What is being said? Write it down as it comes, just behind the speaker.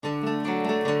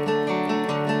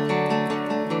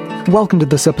Welcome to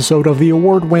this episode of the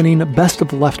award-winning Best of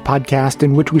the Left podcast,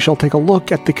 in which we shall take a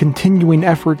look at the continuing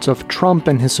efforts of Trump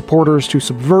and his supporters to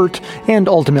subvert and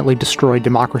ultimately destroy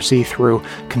democracy through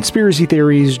conspiracy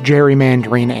theories,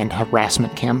 gerrymandering, and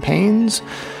harassment campaigns.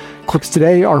 Clips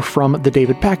today are from The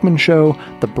David Pakman Show,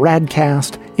 The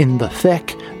Bradcast, In the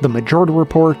Thick, The Majority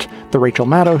Report, The Rachel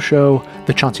Maddow Show,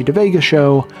 The Chauncey DeVega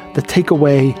Show, The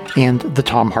Takeaway, and The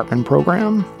Thom Hartmann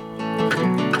Program.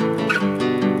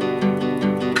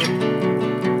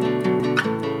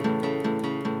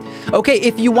 Okay,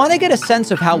 if you want to get a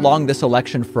sense of how long this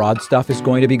election fraud stuff is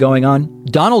going to be going on,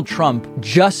 Donald Trump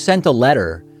just sent a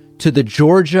letter to the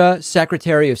Georgia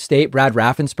Secretary of State, Brad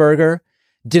Raffensperger,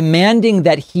 demanding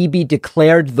that he be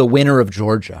declared the winner of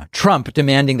Georgia. Trump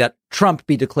demanding that Trump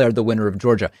be declared the winner of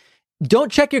Georgia. Don't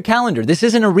check your calendar. This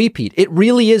isn't a repeat. It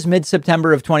really is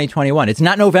mid-September of 2021. It's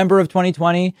not November of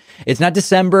 2020. It's not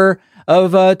December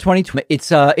of 2020.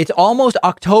 It's almost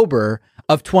October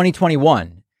of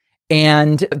 2021.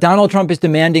 And Donald Trump is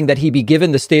demanding that he be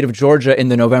given the state of Georgia in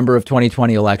the November of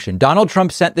 2020 election. Donald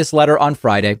Trump sent this letter on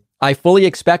Friday. I fully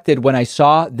expected when I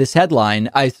saw this headline,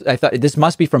 I thought this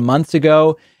must be from months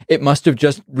ago. It must have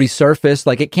just resurfaced.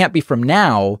 Like, it can't be from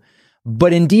now.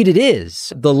 But indeed it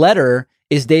is. The letter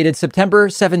is dated September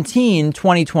 17,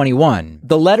 2021.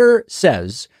 The letter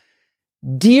says,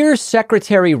 "Dear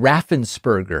Secretary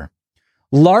Raffensperger,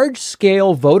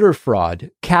 large-scale voter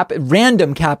fraud,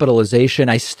 random capitalization,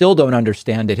 I still don't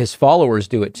understand it. His followers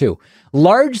do it too.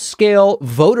 Large-scale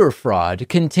voter fraud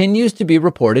continues to be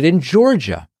reported in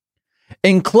Georgia.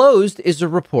 Enclosed is a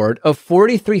report of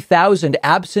 43,000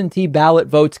 absentee ballot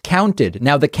votes counted."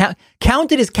 Now, the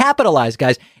counted is capitalized,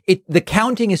 guys. The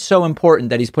counting is so important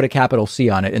that he's put a capital C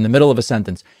on it in the middle of a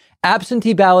sentence.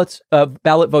 Absentee ballot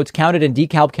votes counted in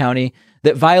DeKalb County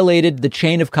that violated the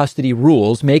chain of custody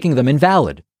rules, making them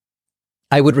invalid.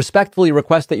 I would respectfully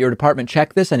request that your department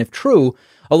check this, and if true,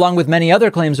 along with many other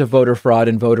claims of voter fraud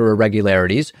and voter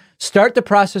irregularities, start the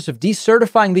process of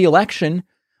decertifying the election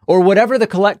or whatever the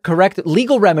correct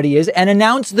legal remedy is, and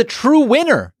announce the true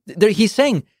winner. He's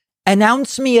saying,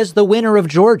 announce me as the winner of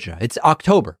Georgia. It's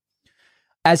October.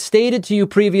 As stated to you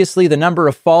previously, the number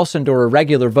of false and or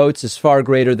irregular votes is far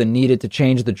greater than needed to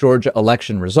change the Georgia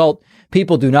election result.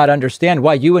 People do not understand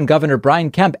why you and Governor Brian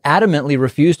Kemp adamantly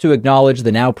refuse to acknowledge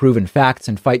the now proven facts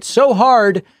and fight so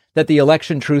hard that the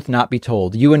election truth not be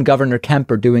told. You and Governor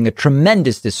Kemp are doing a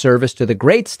tremendous disservice to the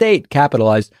great state,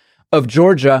 capitalized, of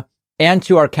Georgia, and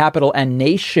to our capital and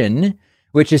nation,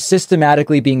 which is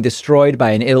systematically being destroyed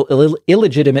by an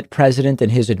illegitimate president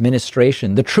and his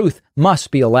administration. The truth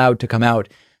must be allowed to come out.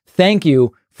 Thank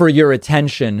you for your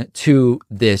attention to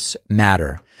this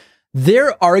matter.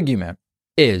 Their argument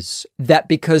is that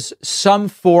because some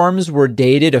forms were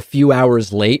dated a few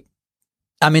hours late,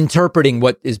 I'm interpreting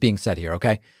what is being said here,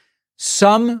 okay?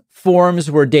 Some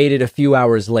forms were dated a few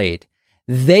hours late.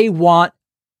 They want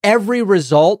every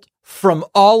result from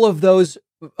all of those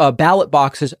ballot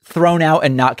boxes thrown out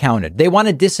and not counted. They want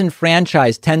to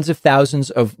disenfranchise tens of thousands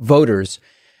of voters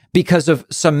because of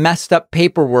some messed up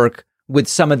paperwork with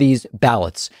some of these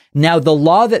ballots. Now, the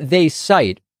law that they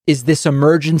cite is this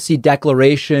emergency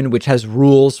declaration, which has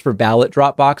rules for ballot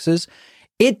drop boxes.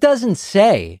 It doesn't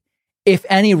say if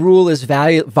any rule is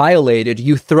violated,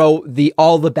 you throw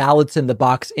all the ballots in the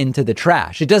box into the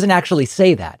trash. It doesn't actually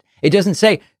say that. It doesn't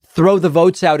say throw the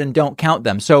votes out and don't count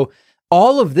them. So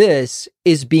all of this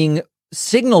is being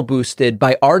signal boosted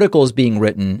by articles being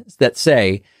written that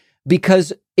say,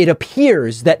 because it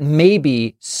appears that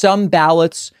maybe some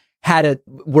ballots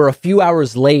were a few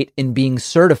hours late in being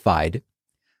certified,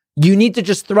 you need to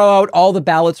just throw out all the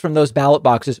ballots from those ballot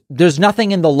boxes. There's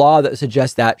nothing in the law that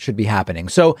suggests that should be happening.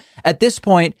 So at this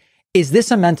point, is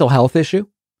this a mental health issue?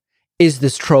 Is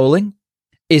this trolling?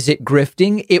 Is it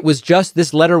grifting?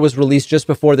 This letter was released just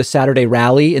before the Saturday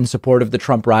rally in support of the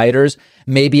Trump rioters.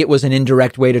 Maybe it was an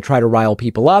indirect way to try to rile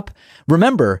people up.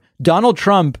 Remember, Donald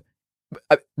Trump,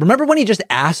 remember when he just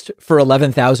asked for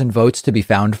 11,000 votes to be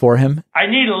found for him? I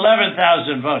need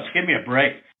 11,000 votes. Give me a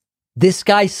break. This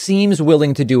guy seems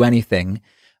willing to do anything.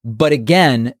 But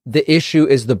again, the issue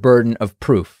is the burden of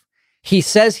proof. He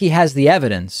says he has the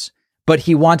evidence, but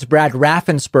he wants Brad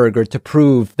Raffensperger to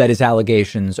prove that his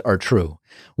allegations are true.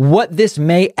 What this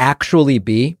may actually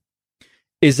be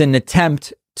is an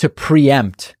attempt to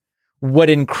preempt what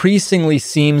increasingly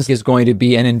seems is going to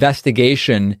be an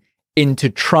investigation into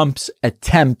Trump's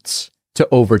attempts to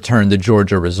overturn the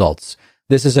Georgia results.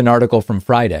 This is an article from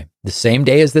Friday, the same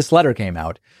day as this letter came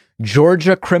out.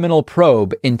 Georgia criminal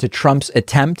probe into Trump's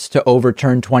attempts to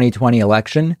overturn 2020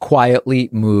 election quietly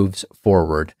moves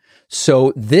forward.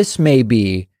 So this may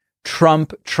be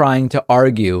Trump trying to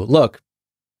argue, look,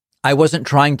 I wasn't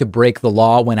trying to break the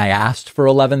law when I asked for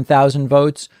 11,000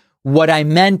 votes. What I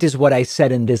meant is what I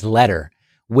said in this letter,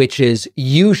 which is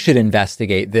you should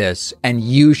investigate this and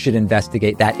you should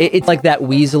investigate that. It's like that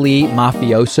Weasley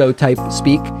mafioso type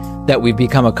speak that we've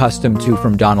become accustomed to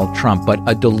from Donald Trump, but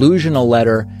a delusional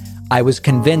letter. I was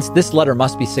convinced this letter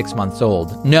must be 6 months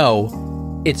old.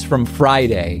 No, it's from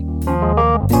Friday.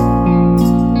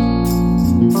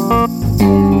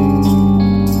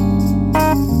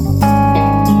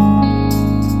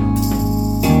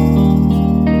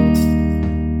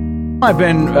 I've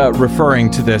been referring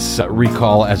to this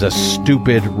recall as a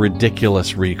stupid,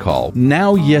 ridiculous recall.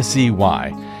 Now you see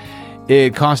why.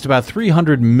 It cost about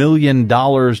 $300 million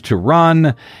to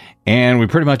run, and we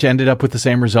pretty much ended up with the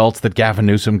same results that Gavin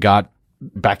Newsom got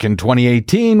back in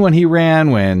 2018 when he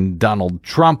ran, when Donald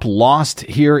Trump lost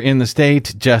here in the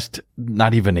state just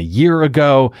not even a year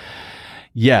ago.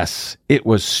 Yes, it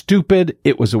was stupid.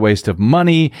 It was a waste of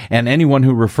money. And anyone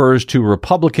who refers to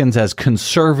Republicans as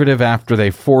conservative after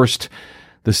they forced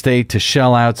the state to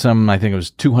shell out some, I think it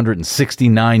was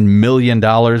 $269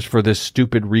 million for this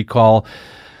stupid recall,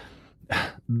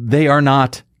 they are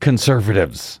not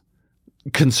conservatives.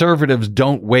 Conservatives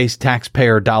don't waste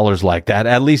taxpayer dollars like that,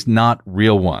 at least not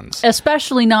real ones.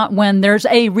 Especially not when there's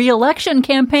a re-election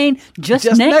campaign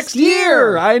just next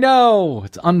year. I know.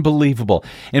 It's unbelievable.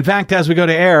 In fact, as we go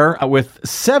to air, with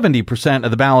 70% of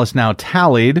the ballots now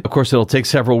tallied, of course, it'll take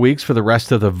several weeks for the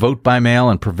rest of the vote by mail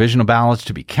and provisional ballots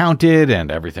to be counted and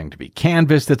everything to be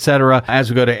canvassed, etc. As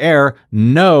we go to air,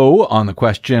 no on the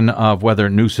question of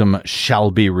whether Newsom shall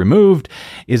be removed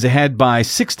is ahead by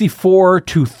 64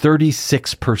 to 36%.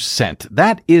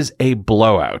 That is a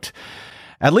blowout.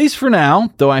 At least for now,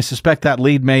 though I suspect that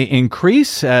lead may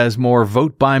increase as more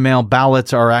vote-by-mail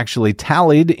ballots are actually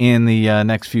tallied in the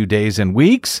next few days and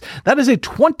weeks. That is a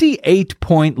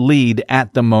 28-point lead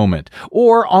at the moment,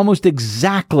 or almost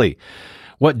exactly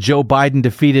what Joe Biden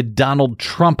defeated Donald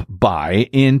Trump by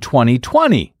in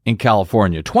 2020 in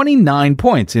California. 29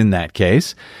 points in that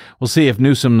case. We'll see if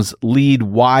Newsom's lead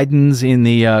widens in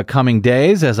the coming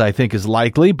days, as I think is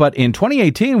likely. But in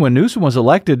 2018, when Newsom was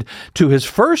elected to his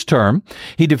first term,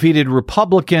 he defeated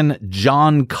Republican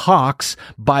John Cox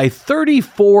by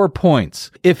 34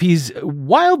 points. If he's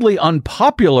wildly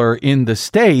unpopular in the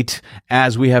state,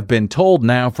 as we have been told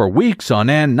now for weeks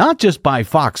on end, not just by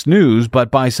Fox News,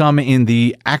 but by some in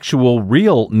the actual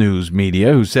real news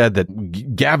media who said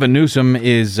that Gavin Newsom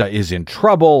is in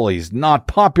trouble, he's not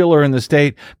popular in the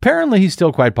state. Apparently, he's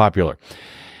still quite popular.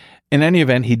 In any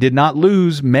event, he did not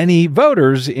lose many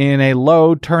voters in a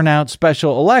low turnout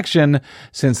special election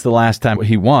since the last time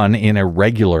he won in a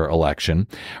regular election.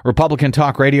 Republican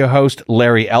talk radio host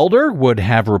Larry Elder would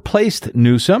have replaced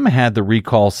Newsom had the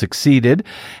recall succeeded,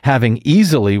 having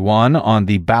easily won on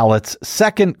the ballot's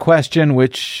second question,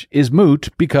 which is moot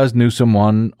because Newsom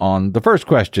won on the first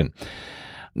question.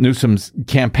 Newsom's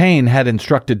campaign had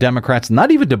instructed Democrats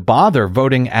not even to bother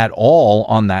voting at all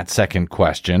on that second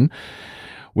question,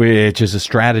 which is a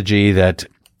strategy that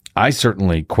I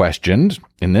certainly questioned.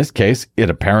 In this case, it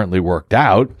apparently worked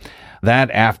out. That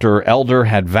after Elder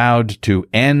had vowed to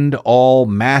end all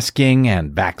masking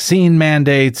and vaccine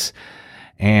mandates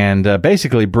and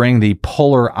basically bring the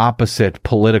polar opposite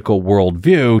political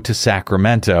worldview to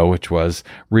Sacramento, which was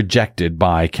rejected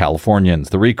by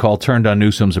Californians. The recall turned on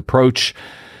Newsom's approach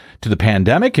to the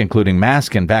pandemic, including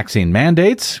mask and vaccine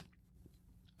mandates,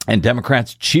 and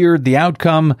Democrats cheered the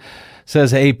outcome,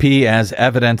 says AP, as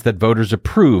evidence that voters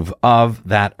approve of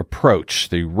that approach.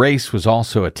 The race was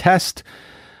also a test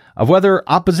of whether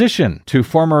opposition to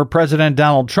former President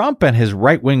Donald Trump and his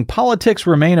right-wing politics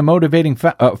remain a motivating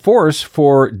force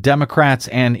for Democrats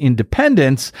and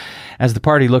independents as the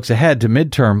party looks ahead to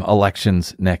midterm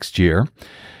elections next year.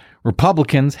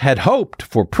 Republicans had hoped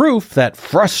for proof that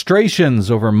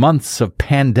frustrations over months of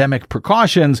pandemic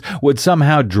precautions would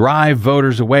somehow drive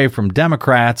voters away from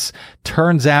Democrats.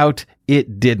 Turns out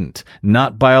it didn't.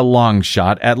 Not by a long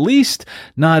shot, at least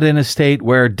not in a state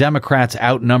where Democrats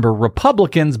outnumber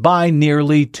Republicans by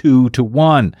nearly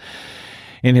 2-1.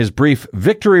 In his brief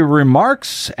victory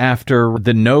remarks after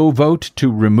the no vote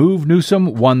to remove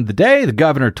Newsom won the day, the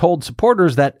governor told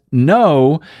supporters that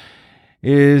no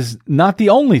is not the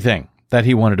only thing that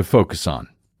he wanted to focus on.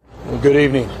 Well, good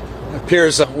evening. It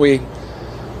appears that we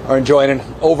are enjoying an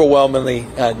overwhelmingly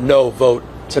no vote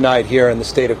tonight here in the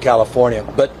state of California.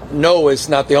 But no is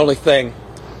not the only thing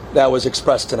that was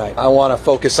expressed tonight. I want to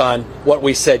focus on what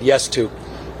we said yes to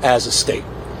as a state.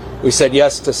 We said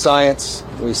yes to science.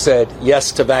 We said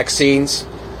yes to vaccines.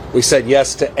 We said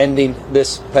yes to ending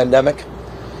this pandemic.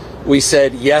 We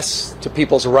said yes to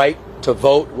people's right to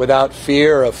vote without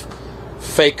fear of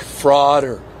fake fraud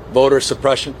or voter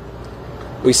suppression.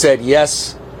 We said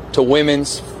yes to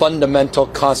women's fundamental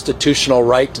constitutional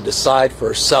right to decide for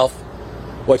herself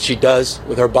what she does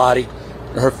with her body,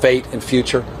 her fate and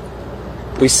future.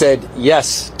 We said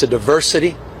yes to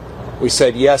diversity. We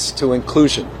said yes to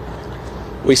inclusion.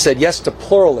 We said yes to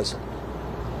pluralism.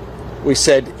 We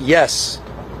said yes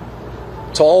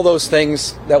to all those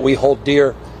things that we hold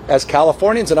dear as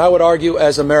Californians, and I would argue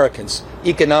as Americans: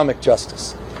 economic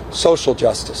justice, social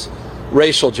justice,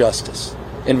 racial justice,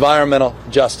 environmental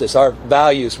justice, our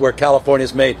values where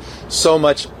California's made so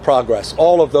much progress.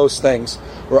 All of those things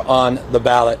were on the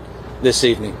ballot this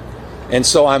evening. And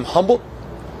so I'm humbled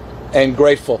and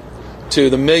grateful to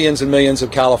the millions and millions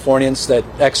of Californians that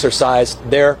exercised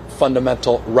their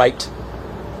fundamental right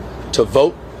to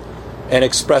vote and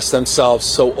express themselves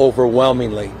so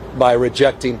overwhelmingly by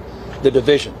rejecting the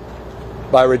division,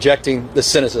 by rejecting the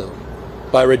cynicism,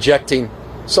 by rejecting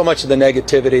so much of the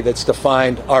negativity that's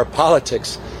defined our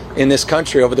politics in this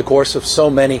country over the course of so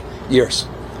many years.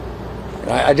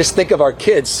 I just think of our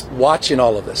kids watching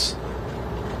all of this.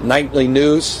 Nightly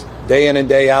news, day in and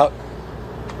day out.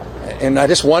 And I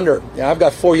just wonder, I've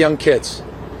got 4 young kids.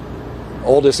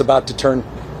 Oldest about to turn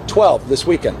 12 this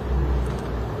weekend.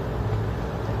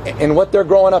 And what they're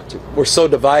growing up to. We're so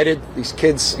divided. These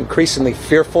kids increasingly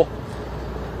fearful,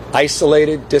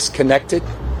 isolated, disconnected.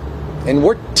 And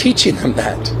we're teaching them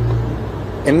that.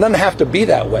 And it doesn't have to be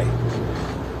that way.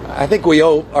 I think we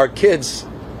owe our kids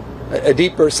a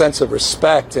deeper sense of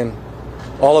respect, and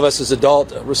all of us as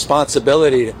adults a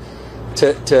responsibility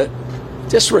to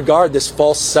disregard this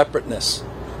false separateness.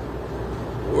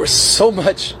 We're so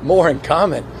much more in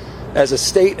common as a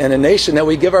state and a nation than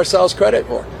we give ourselves credit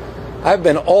for. I've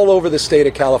been all over the state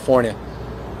of California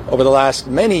over the last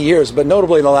many years, but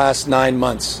notably the last 9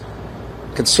 months.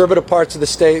 Conservative parts of the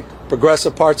state,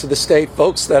 progressive parts of the state,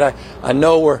 folks that I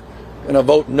know were going to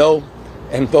vote no,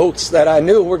 and votes that I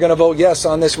knew were going to vote yes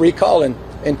on this recall,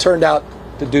 and turned out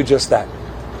to do just that.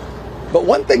 But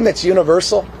one thing that's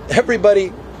universal,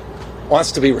 everybody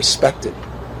wants to be respected.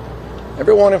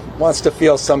 Everyone wants to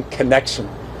feel some connection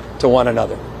to one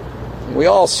another. And we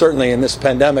all certainly in this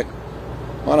pandemic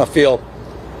want to feel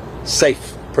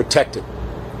safe, protected.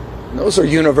 And those are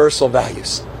universal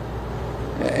values.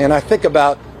 And I think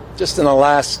about just in the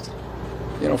last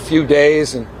few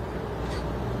days, and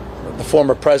the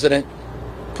former president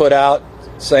put out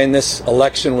saying this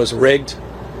election was rigged.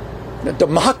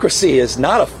 Democracy is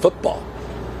not a football.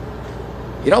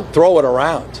 You don't throw it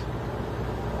around.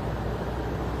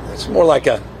 It's more like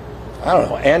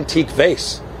antique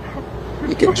vase.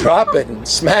 You can drop it and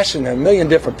smash it in a million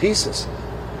different pieces.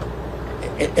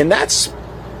 And that's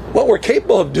what we're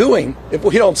capable of doing if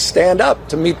we don't stand up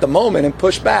to meet the moment and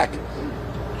push back.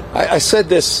 I said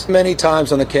this many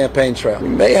times on the campaign trail. We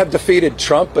may have defeated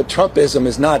Trump, but Trumpism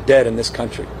is not dead in this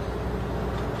country.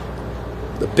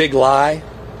 The big lie,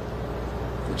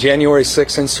 the January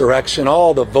 6th insurrection,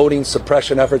 all the voting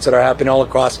suppression efforts that are happening all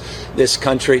across this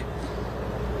country,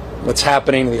 what's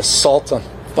happening, the assault on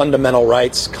fundamental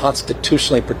rights,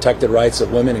 constitutionally protected rights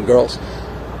of women and girls.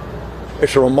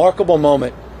 It's a remarkable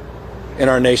moment in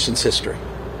our nation's history.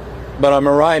 But I'm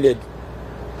reminded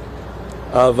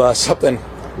of something,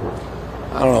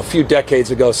 a few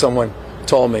decades ago someone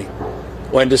told me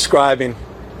when describing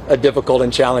a difficult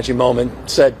and challenging moment,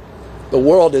 said, "The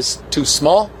world is too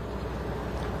small,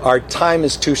 our time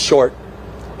is too short,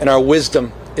 and our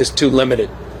wisdom is too limited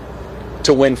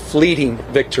to win fleeting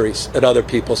victories at other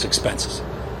people's expenses."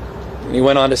 And he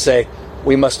went on to say,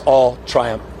 "We must all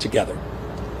triumph together."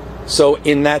 So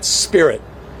in that spirit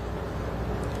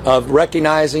of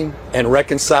recognizing and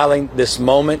reconciling this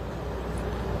moment,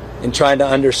 in trying to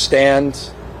understand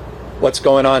what's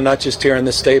going on, not just here in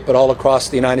this state, but all across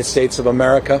the United States of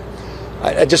America,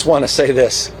 I just want to say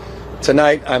this.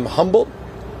 Tonight, I'm humbled,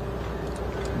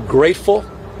 grateful,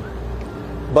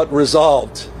 but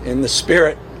resolved in the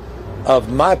spirit of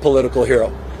my political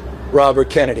hero, Robert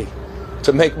Kennedy,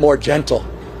 to make more gentle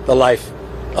the life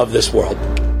of this world.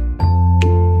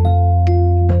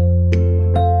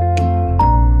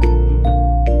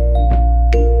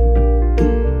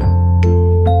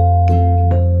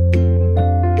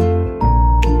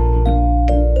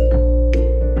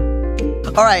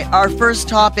 All right, our first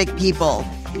topic, people,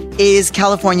 is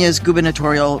California's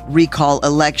gubernatorial recall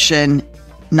election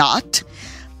not.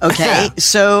 Okay,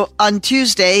 so on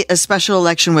Tuesday, a special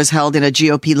election was held in a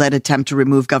GOP-led attempt to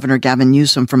remove Governor Gavin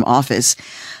Newsom from office,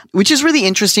 which is really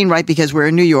interesting, right? Because we're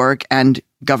in New York and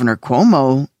Governor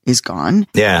Cuomo is gone.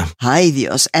 Yeah. Ay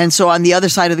Dios. And so on the other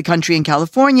side of the country in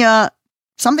California,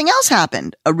 something else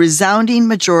happened. A resounding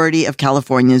majority of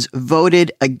Californians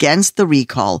voted against the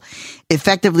recall,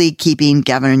 effectively keeping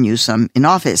Gavin Newsom in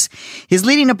office. His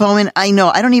leading opponent, I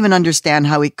don't even understand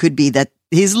how it could be that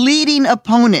his leading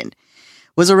opponent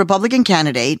was a Republican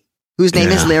candidate whose name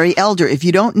is Larry Elder. If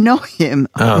you don't know him,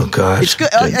 oh gosh, it's good.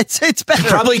 It's better.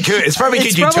 It's probably good. It's probably good.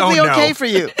 It's probably okay know. For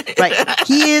you, right?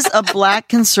 He is a black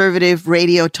conservative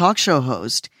radio talk show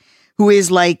host who is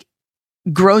like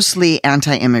grossly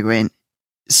anti-immigrant,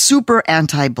 super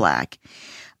anti-black.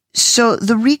 So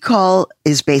the recall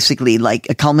is basically like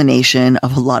a culmination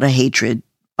of a lot of hatred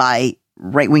by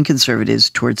right-wing conservatives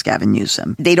towards Gavin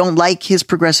Newsom. They don't like his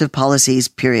progressive policies,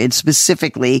 period,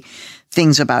 specifically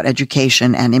things about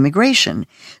education and immigration.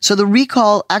 So the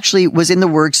recall actually was in the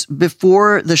works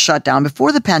before the shutdown,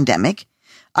 before the pandemic.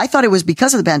 I thought it was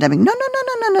because of the pandemic. No.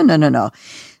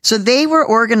 So they were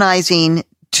organizing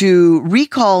to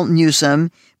recall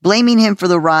Newsom, blaming him for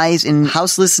the rise in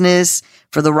houselessness,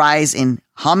 for the rise in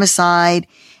homicide,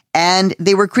 and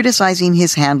they were criticizing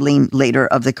his handling later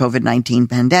of the COVID-19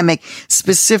 pandemic.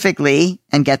 Specifically,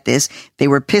 and get this, they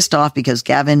were pissed off because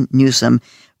Gavin Newsom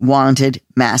wanted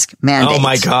mask mandates. Oh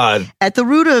my God. At the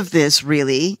root of this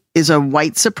really is a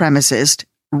white supremacist,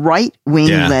 right-wing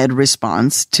led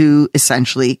response to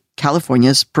essentially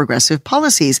California's progressive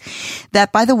policies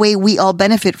that, by the way, we all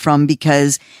benefit from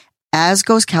because as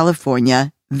goes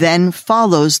California, then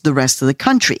follows the rest of the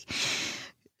country.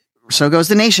 So goes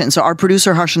the nation. So our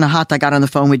producer, Harsha Nahata, got on the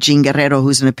phone with Jean Guerrero,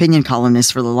 who's an opinion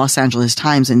columnist for the Los Angeles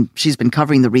Times, and she's been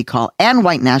covering the recall and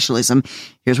white nationalism.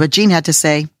 Here's what Jean had to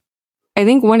say. I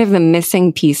think one of the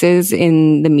missing pieces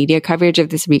in the media coverage of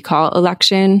this recall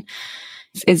election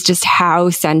is just how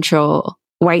central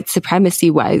white supremacy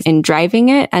was in driving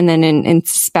it and then in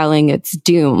spelling its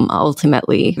doom,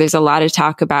 ultimately. There's a lot of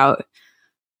talk about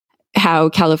how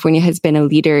California has been a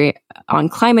leader on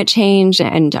climate change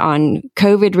and on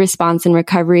COVID response and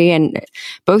recovery. And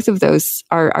both of those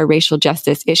are racial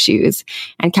justice issues.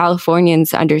 And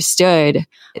Californians understood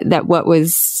that what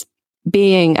was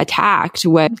being attacked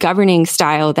was governing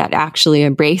style that actually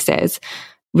embraces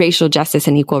racial justice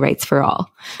and equal rights for all.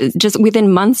 Just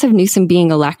within months of Newsom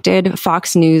being elected,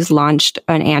 Fox News launched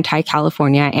an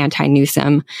anti-California,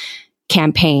 anti-Newsom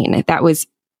campaign that was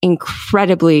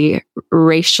incredibly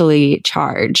racially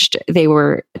charged. They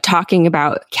were talking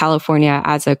about California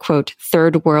as a, quote,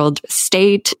 third world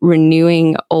state,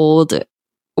 renewing old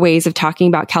ways of talking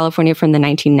about California from the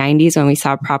 1990s when we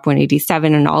saw Prop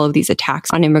 187 and all of these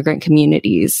attacks on immigrant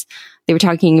communities. They were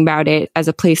talking about it as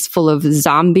a place full of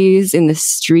zombies in the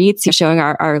streets, showing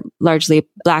our largely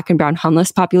Black and brown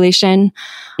homeless population.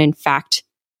 In fact,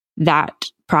 that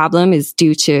problem is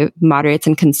due to moderates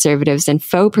and conservatives and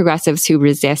faux progressives who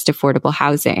resist affordable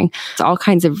housing. It's all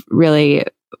kinds of really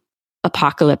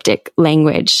apocalyptic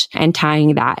language and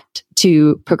tying that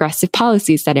to progressive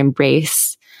policies that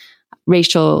embrace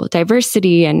racial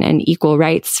diversity and equal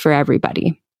rights for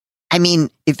everybody. I mean,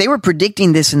 if they were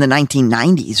predicting this in the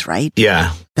 1990s, right?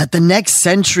 Yeah. That the next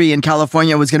century in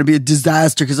California was going to be a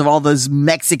disaster because of all those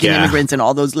Mexican immigrants and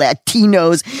all those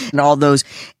Latinos and all those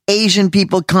Asian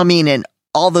people coming and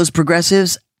all those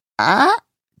progressives.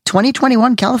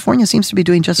 2021, California seems to be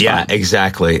doing just fine. Yeah,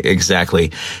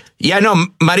 exactly. Yeah, no,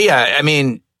 Maria, I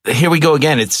mean, here we go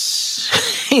again. It's,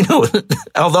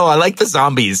 although I like the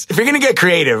zombies, if you're going to get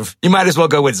creative, you might as well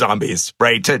go with zombies,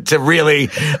 right? To really,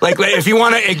 like, if you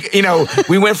want to,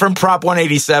 we went from Prop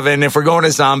 187. If we're going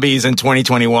to zombies in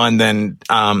 2021, then,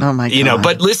 oh my God.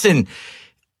 But listen,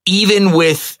 even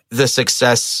with the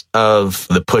success of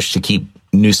the push to keep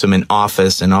Newsom in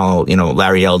office and all,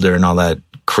 Larry Elder and all that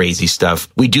crazy stuff,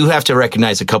 we do have to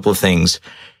recognize a couple of things.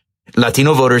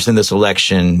 Latino voters in this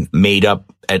election made up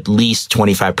at least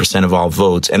 25% of all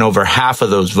votes, and over half of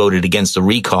those voted against the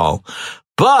recall.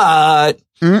 But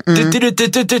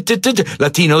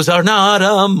Latinos are not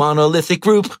a monolithic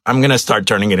group. I'm going to start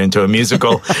turning it into a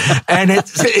musical. And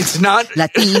it's not.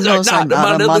 Latinos are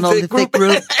not a monolithic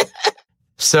group.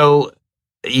 So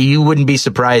you wouldn't be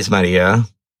surprised, Maria,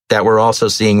 that we're also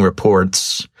seeing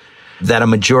reports that a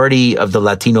majority of the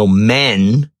Latino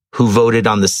men who voted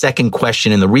on the second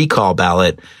question in the recall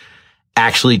ballot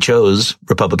actually chose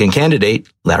Republican candidate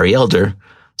Larry Elder.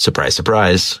 Surprise,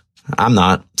 surprise. I'm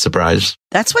not surprised.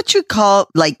 That's what you call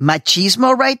like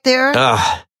machismo right there.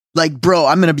 Like, bro,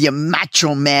 I'm going to be a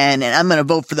macho man and I'm going to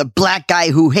vote for the black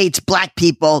guy who hates black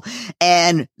people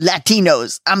and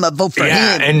Latinos. I'm going to vote for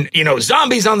him. And,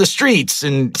 zombies on the streets.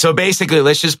 And so basically,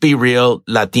 let's just be real.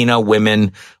 Latina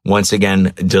women once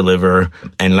again deliver,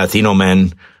 and Latino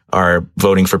men are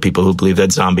voting for people who believe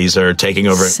that zombies are taking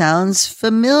over. Sounds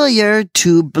familiar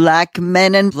to black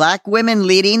men and black women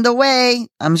leading the way.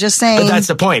 I'm just saying. But that's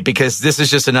the point, because this is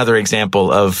just another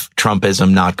example of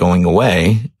Trumpism not going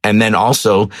away. And then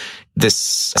also this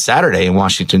Saturday in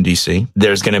Washington, D.C.,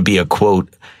 there's going to be a,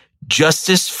 quote,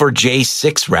 Justice for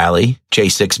J6 rally,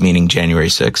 J6 meaning January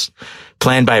 6th,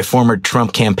 planned by a former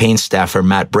Trump campaign staffer,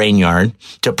 Matt Brainyard,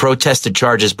 to protest the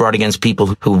charges brought against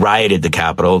people who rioted the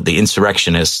Capitol, the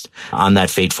insurrectionists, on that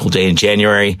fateful day in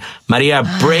January. Maria,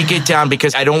 break it down,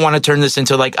 because I don't want to turn this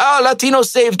into like, oh, Latinos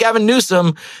saved Gavin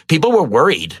Newsom. People were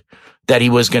worried that he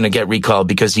was going to get recalled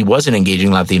because he wasn't engaging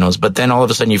Latinos. But then all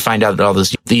of a sudden you find out that all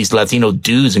these Latino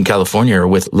dudes in California are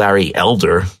with Larry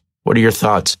Elder. What are your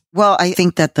thoughts? Well, I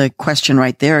think that the question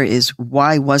right there is,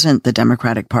 why wasn't the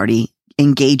Democratic Party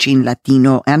engaging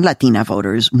Latino and Latina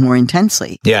voters more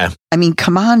intensely? Yeah. I mean,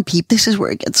 come on, people. This is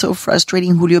where it gets so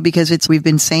frustrating, Julio, because we've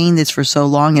been saying this for so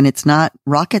long and it's not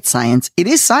rocket science. It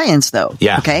is science though.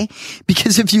 Yeah. Okay.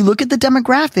 Because if you look at the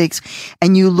demographics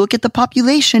and you look at the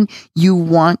population, you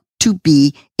want to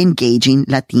be engaging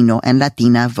Latino and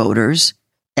Latina voters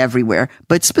everywhere,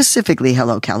 but specifically,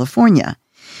 hello, California.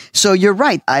 So you're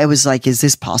right. I was like, is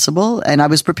this possible? And I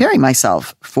was preparing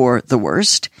myself for the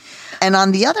worst. And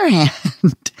on the other hand,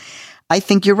 I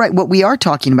think you're right. What we are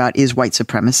talking about is white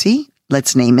supremacy.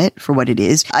 Let's name it for what it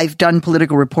is. I've done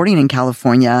political reporting in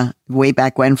California way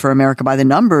back when for America by the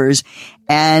Numbers.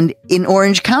 And in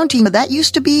Orange County, that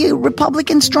used to be a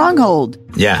Republican stronghold.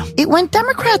 Yeah. It went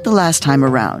Democrat the last time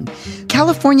around.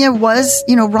 California was,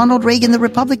 Ronald Reagan, the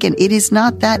Republican. It is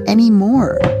not that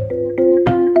anymore.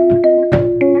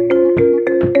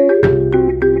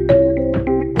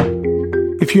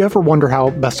 If you ever wonder how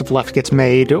Best of Left gets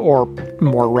made, or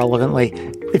more relevantly,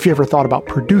 if you ever thought about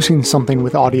producing something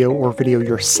with audio or video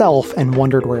yourself and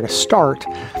wondered where to start,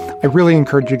 I really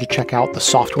encourage you to check out the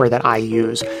software that I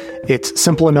use. It's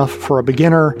simple enough for a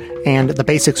beginner, and the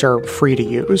basics are free to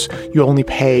use. You only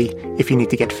pay if you need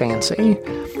to get fancy.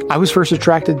 I was first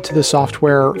attracted to the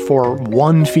software for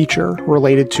one feature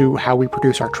related to how we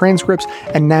produce our transcripts,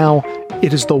 and now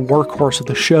it is the workhorse of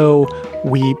the show.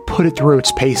 We put it through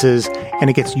its paces, and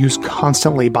it gets used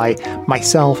constantly by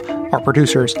myself, our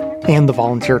producers, and the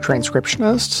volunteer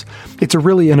transcriptionists. It's a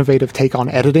really innovative take on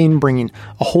editing, bringing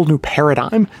a whole new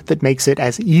paradigm that makes it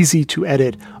as easy to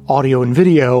edit audio and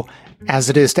video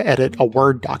as it is to edit a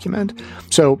Word document.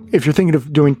 So if you're thinking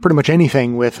of doing pretty much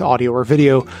anything with audio or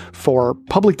video for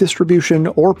public distribution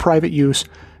or private use,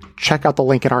 check out the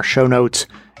link in our show notes.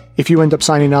 If you end up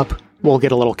signing up, we'll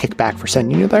get a little kickback for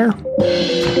sending you there.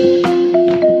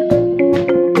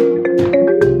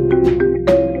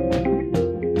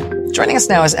 Joining us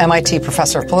now is MIT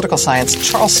Professor of Political Science,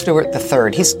 Charles Stewart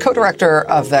III. He's co-director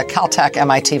of the Caltech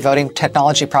MIT Voting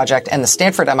Technology Project and the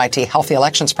Stanford MIT Healthy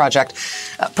Elections Project.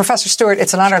 Professor Stewart,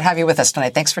 it's an honor to have you with us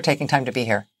tonight. Thanks for taking time to be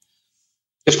here.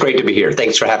 It's great to be here.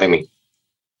 Thanks for having me.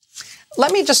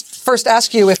 Let me just first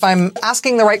ask you if I'm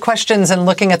asking the right questions and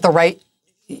looking at the right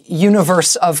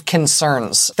universe of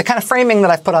concerns. The kind of framing that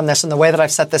I've put on this and the way that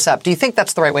I've set this up, do you think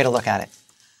that's the right way to look at it?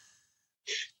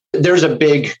 There's a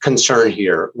big concern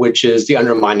here, which is the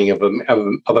undermining of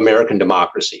American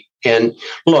democracy. And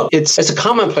look, it's a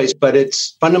commonplace, but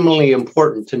it's fundamentally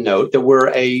important to note that we're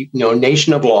a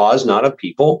nation of laws, not of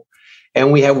people,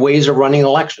 and we have ways of running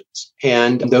elections,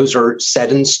 and those are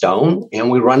set in stone, and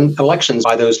we run elections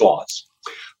by those laws.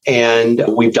 And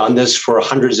we've done this for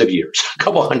hundreds of years, a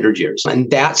couple hundred years, and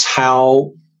that's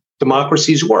how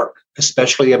democracies work,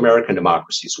 especially American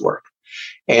democracies work.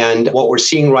 And what we're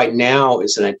seeing right now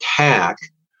is an attack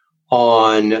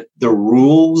on the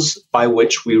rules by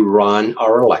which we run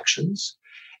our elections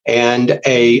and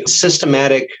a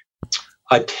systematic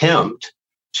attempt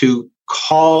to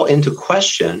call into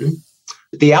question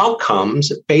the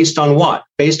outcomes based on what?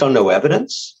 Based on no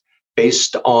evidence,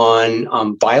 based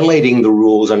on violating the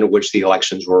rules under which the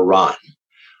elections were run,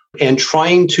 and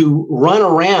trying to run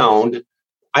around,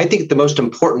 I think, the most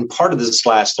important part of this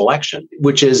last election,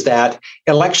 which is that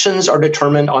elections are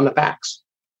determined on the facts.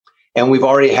 And we've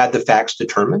already had the facts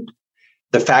determined.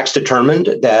 The facts determined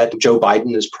that Joe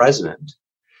Biden is president.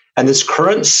 And this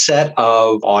current set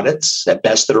of audits, at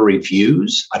best that are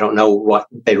reviews, I don't know what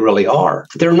they really are.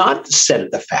 They're not set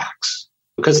at the facts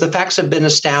because the facts have been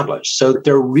established. So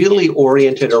they're really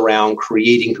oriented around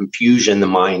creating confusion in the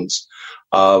minds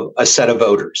of a set of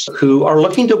voters who are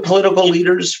looking to political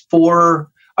leaders for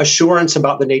assurance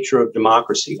about the nature of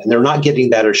democracy, and they're not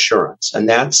getting that assurance, and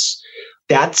that's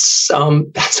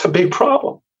a big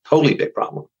problem, totally big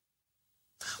problem.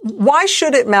 Why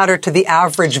should it matter to the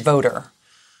average voter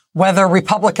Whether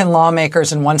Republican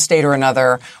lawmakers in one state or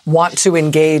another want to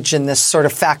engage in this sort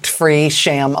of fact-free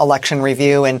sham election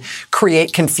review and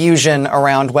create confusion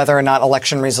around whether or not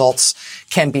election results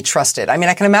can be trusted. I mean,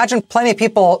 I can imagine plenty of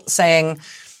people saying,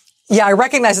 yeah, I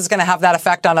recognize it's going to have that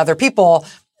effect on other people,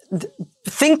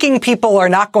 thinking people are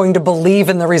not going to believe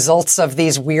in the results of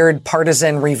these weird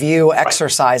partisan review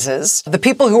exercises. The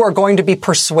people who are going to be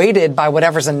persuaded by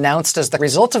whatever's announced as the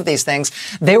result of these things,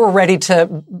 they were ready to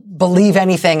believe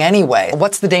anything anyway.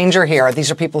 What's the danger here? These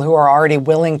are people who are already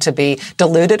willing to be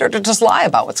deluded or to just lie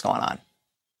about what's going on.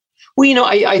 Well,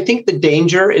 I think the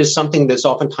danger is something that's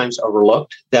oftentimes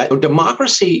overlooked, that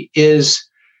democracy is,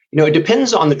 it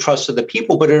depends on the trust of the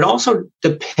people, but it also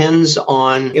depends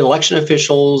on election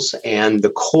officials and the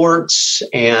courts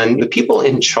and the people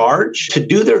in charge to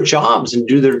do their jobs and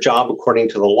do their job according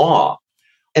to the law.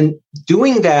 And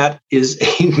doing that is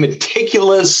a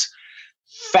meticulous,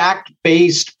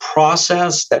 fact-based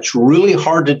process that's really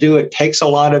hard to do. It takes a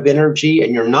lot of energy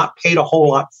and you're not paid a whole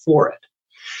lot for it.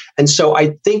 And so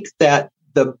I think that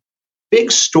the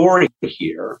big story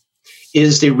here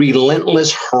is the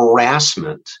relentless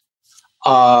harassment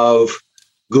of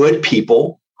good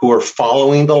people who are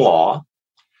following the law,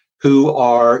 who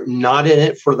are not in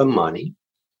it for the money,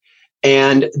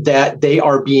 and that they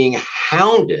are being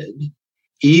hounded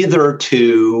either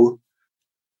to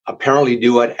apparently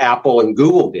do what Apple and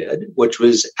Google did, which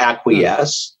was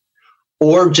acquiesce,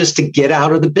 or just to get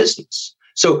out of the business.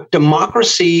 So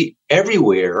democracy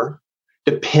everywhere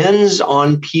depends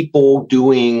on people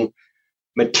doing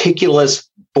meticulous,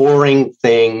 boring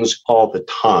things all the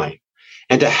time.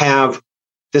 And to have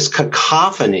this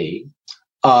cacophony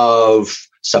of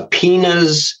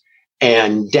subpoenas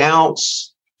and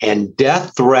doubts and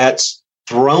death threats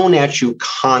thrown at you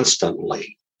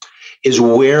constantly is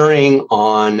wearing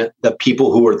on the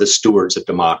people who are the stewards of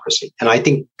democracy. And I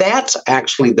think that's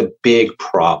actually the big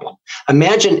problem.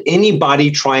 Imagine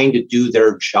anybody trying to do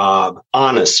their job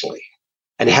honestly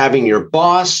and having your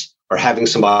boss or having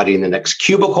somebody in the next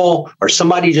cubicle or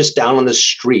somebody just down on the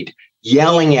street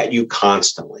yelling at you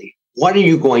constantly. What are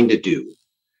you going to do?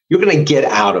 You're going to get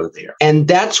out of there. And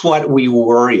that's what we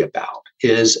worry about,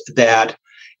 is that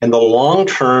in the long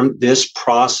term, this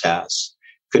process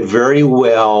could very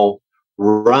well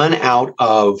run out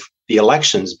of the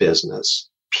elections business.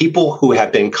 People who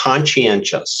have been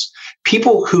conscientious,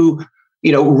 people who,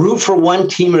 root for one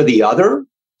team or the other,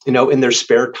 in their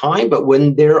spare time, but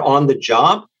when they're on the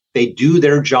job, they do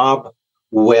their job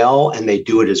well, and they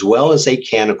do it as well as they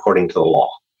can according to the law.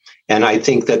 And I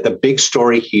think that the big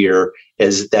story here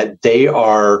is that they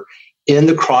are in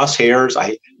the crosshairs.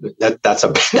 That's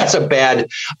a bad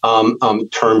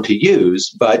term to use,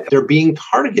 but they're being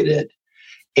targeted.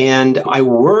 And I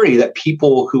worry that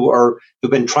people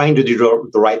who've been trying to do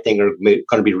the right thing are going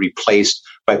to be replaced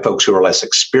by folks who are less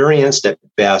experienced at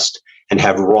best and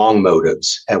have wrong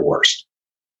motives at worst.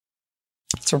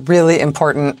 It's a really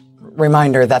important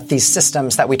reminder that these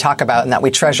systems that we talk about and that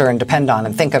we treasure and depend on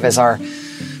and think of as our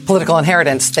political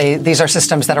inheritance, these are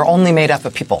systems that are only made up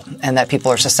of people, and that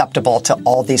people are susceptible to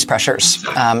all these pressures,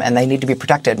 and they need to be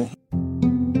protected.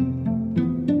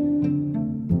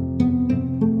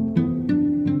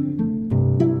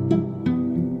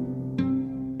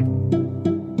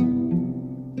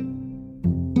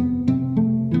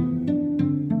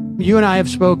 You and I have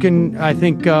spoken, I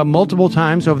think, multiple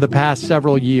times over the past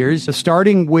several years,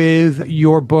 starting with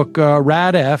your book,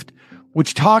 Radeft,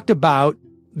 which talked about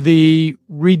the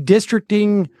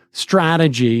redistricting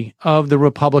strategy of the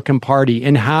Republican Party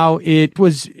and how it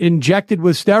was injected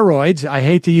with steroids. I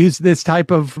hate to use this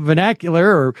type of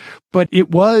vernacular, but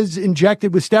it was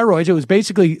injected with steroids. It was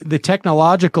basically the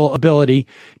technological ability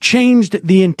changed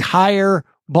the entire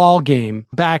ball game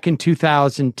back in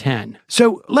 2010.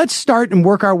 So let's start and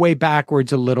work our way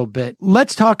backwards a little bit.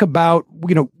 Let's talk about,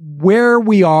 where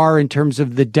we are in terms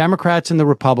of the Democrats and the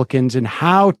Republicans and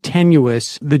how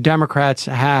tenuous the Democrats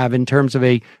have in terms of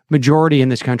a majority in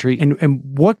this country, and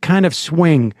what kind of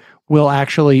swing will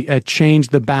actually change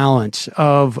the balance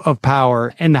of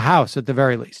power in the House at the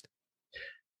very least.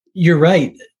 You're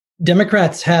right.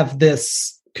 Democrats have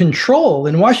this control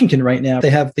in Washington right now. They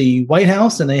have the White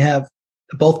House and they have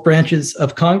both branches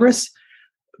of Congress,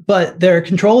 but their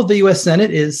control of the U.S. Senate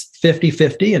is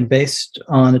 50-50 and based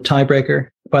on a tiebreaker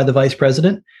by the vice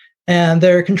president. And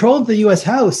their control of the U.S.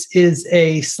 House is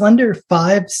a slender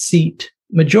 5-seat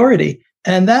majority.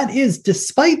 And that is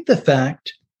despite the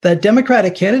fact that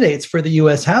Democratic candidates for the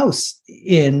U.S. House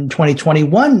in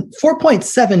 2021,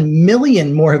 4.7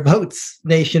 million more votes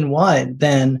nationwide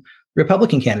than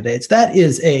Republican candidates. That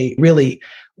is a really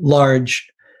large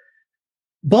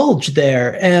bulge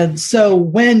there. And so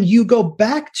when you go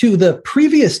back to the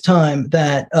previous time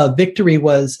that victory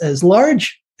was as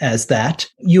large as that,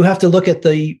 you have to look at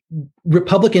the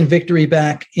Republican victory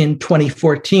back in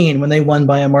 2014 when they won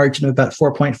by a margin of about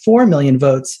 4.4 million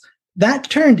votes. That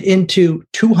turned into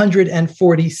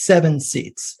 247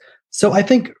 seats. So I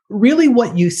think really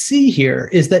what you see here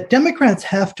is that Democrats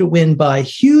have to win by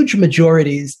huge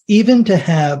majorities, even to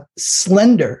have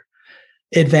slender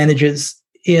advantages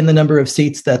in the number of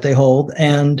seats that they hold.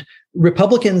 And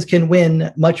Republicans can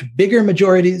win much bigger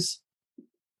majorities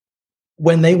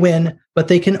when they win, but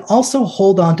they can also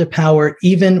hold on to power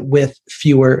even with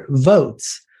fewer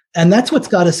votes. And that's what's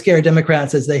got to scare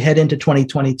Democrats as they head into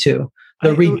 2022.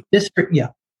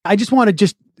 I just want to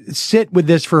just sit with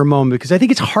this for a moment, because I think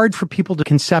it's hard for people to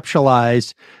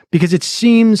conceptualize, because it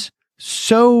seems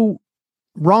so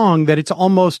wrong that it's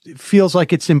almost feels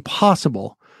like it's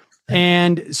impossible.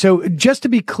 And so just to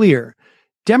be clear,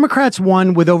 Democrats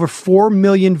won with over 4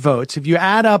 million votes. If you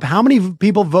add up how many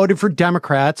people voted for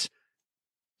Democrats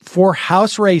for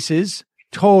House races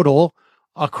total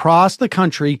across the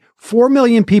country, 4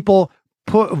 million people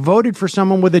voted for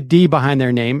someone with a D behind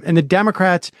their name. And the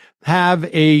Democrats have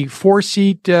a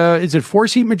 4-seat, is it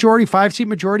 4-seat majority, 5-seat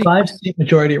majority? 5-seat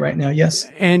majority right now, yes.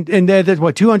 And there's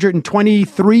what,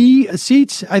 223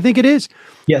 seats, I think it is?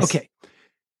 Yes. Okay.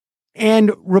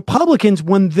 And Republicans,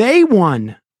 when they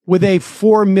won with a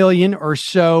 4 million or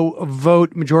so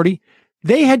vote majority,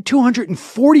 they had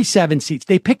 247 seats.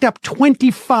 They picked up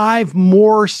 25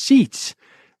 more seats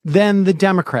than the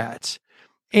Democrats.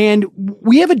 And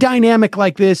we have a dynamic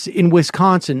like this in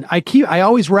Wisconsin. I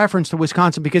always reference to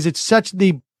Wisconsin because it's such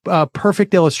the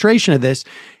perfect illustration of this.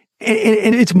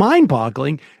 And it's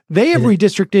mind-boggling. They have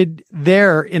redistricted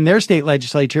there in their state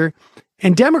legislature,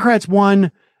 and Democrats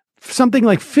won something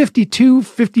like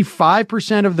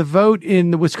 55% of the vote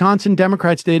in the Wisconsin,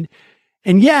 Democrats did.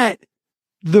 And yet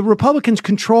the Republicans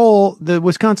control the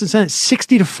Wisconsin Senate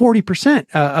 60 to 40%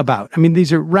 about. I mean,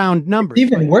 these are round numbers.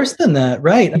 Even worse than that,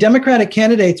 right? Democratic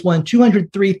candidates won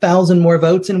 203,000 more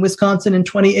votes in Wisconsin in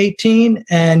 2018,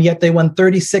 and yet they won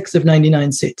 36 of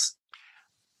 99 seats.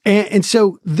 And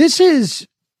so this is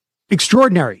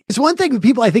extraordinary. It's one thing that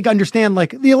people, I think, understand,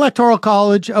 like the Electoral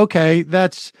College. Okay,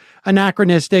 that's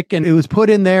anachronistic, and it was put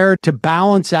in there to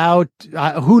balance out.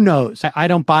 Who knows? I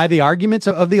don't buy the arguments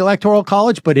of the Electoral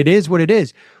College, but it is what it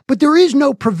is. But there is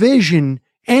no provision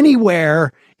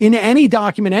anywhere in any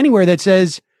document anywhere that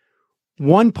says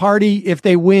one party, if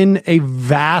they win a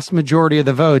vast majority of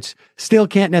the votes, still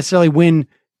can't necessarily win,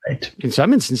 in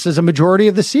some instances, a majority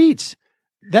of the seats.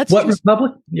 That's what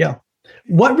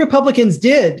What Republicans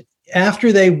did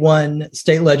after they won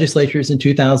state legislatures in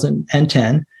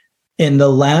 2010, in the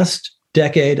last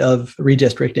decade of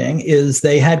redistricting, is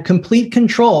they had complete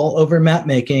control over map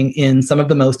making in some of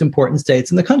the most important states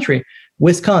in the country: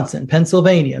 Wisconsin,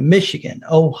 Pennsylvania, Michigan,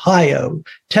 Ohio,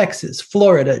 Texas,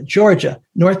 Florida, Georgia,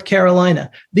 North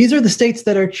Carolina. These are the states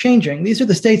that are changing. These are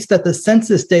the states that the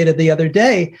census data the other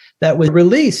day that was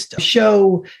released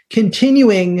show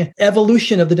continuing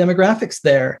evolution of the demographics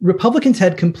there. Republicans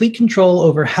had complete control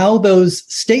over how those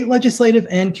state legislative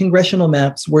and congressional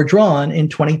maps were drawn in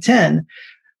 2010.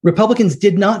 Republicans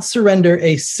did not surrender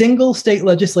a single state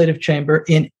legislative chamber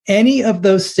in any of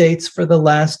those states for the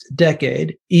last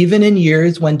decade, even in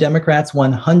years when Democrats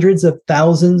won hundreds of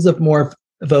thousands of more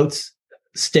votes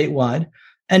statewide.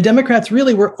 And Democrats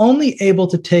really were only able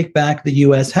to take back the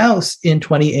U.S. House in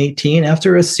 2018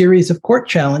 after a series of court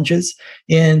challenges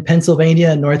in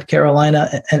Pennsylvania, North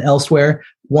Carolina, and elsewhere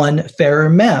won fairer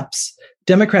maps.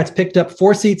 Democrats picked up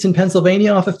 4 seats in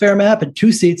Pennsylvania off a fair map and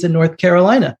 2 seats in North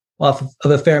Carolina off of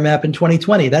a fair map in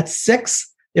 2020. That's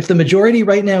 6. If the majority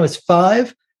right now is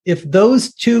 5, if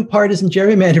those 2 partisan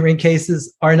gerrymandering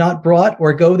cases are not brought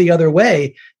or go the other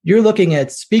way, you're looking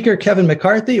at Speaker Kevin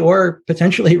McCarthy or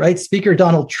potentially, right, Speaker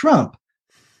Donald Trump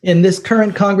in this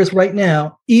current Congress right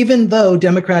now, even though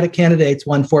Democratic candidates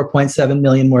won 4.7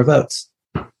 million more votes.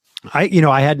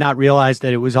 I had not realized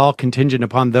that it was all contingent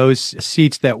upon those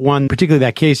seats that won, particularly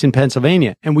that case in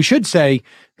Pennsylvania. And we should say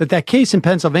that case in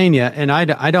Pennsylvania, and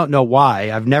I don't know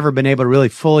why, I've never been able to really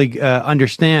fully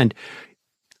understand,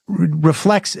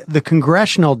 reflects the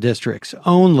congressional districts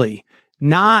only,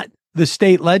 not the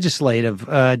state legislative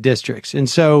districts. And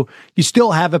so you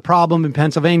still have a problem in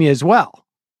Pennsylvania as well.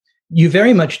 You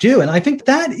very much do. And I think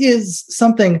that is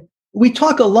something we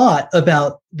talk a lot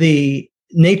about, the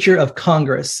nature of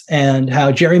Congress and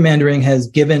how gerrymandering has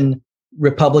given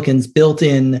Republicans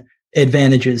built-in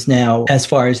advantages now as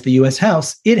far as the U.S.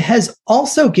 House. It has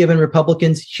also given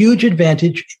Republicans huge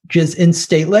advantages in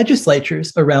state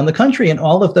legislatures around the country, in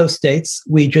all of those states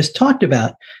we just talked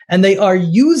about. And they are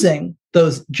using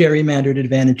those gerrymandered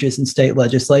advantages in state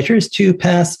legislatures to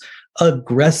pass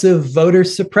aggressive voter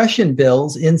suppression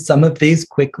bills in some of these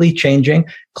quickly changing,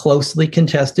 closely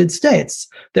contested states.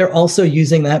 They're also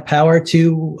using that power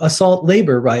to assault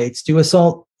labor rights, to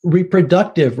assault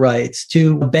reproductive rights,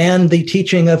 to ban the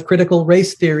teaching of critical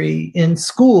race theory in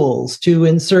schools, to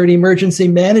insert emergency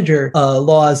manager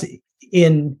laws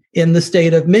in the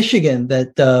state of Michigan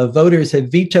that voters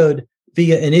have vetoed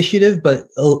via initiative, but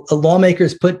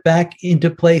lawmakers put back into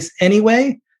place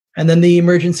anyway. And then the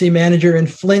emergency manager in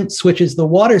Flint switches the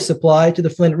water supply to the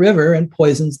Flint River and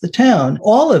poisons the town.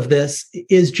 All of this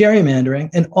is gerrymandering,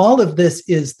 and all of this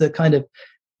is the kind of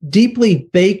deeply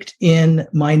baked in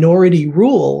minority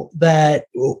rule that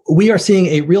we are seeing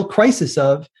a real crisis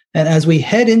of. And as we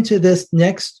head into this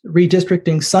next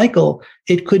redistricting cycle,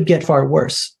 it could get far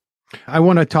worse. I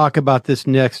want to talk about this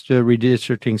next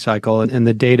redistricting cycle and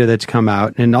the data that's come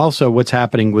out, and also what's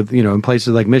happening with, in places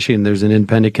like Michigan, there's an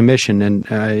independent commission. And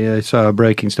I saw a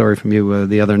breaking story from you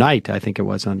the other night, I think it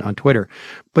was on Twitter.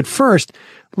 But first,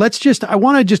 I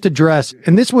want to just address,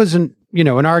 and this wasn't,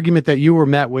 an argument that you were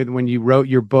met with when you wrote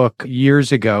your book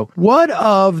years ago. What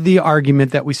of the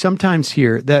argument that we sometimes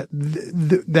hear that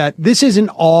that this isn't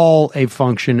all a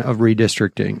function of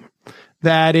redistricting,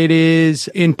 that it is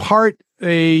in part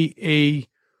a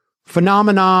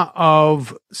phenomena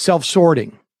of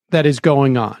self-sorting that is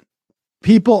going on.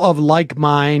 People of like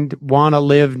mind want to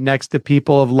live next to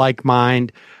people of like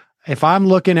mind. If I'm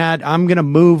going to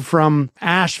move from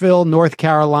Asheville, North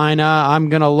Carolina, I'm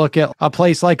going to look at a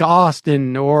place like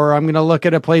Austin, or I'm going to look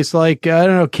at a place like,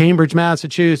 Cambridge,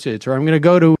 Massachusetts, or I'm going to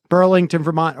go to Burlington,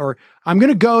 Vermont, or I'm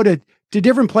going to go to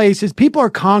different places. People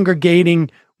are congregating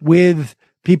with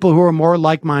people who are more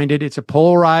like-minded. It's a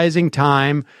polarizing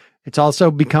time. It's also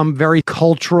become very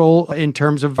cultural in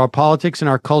terms of our politics and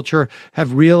our culture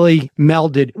have really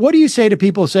melded. What do you say to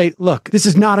people who say, look, this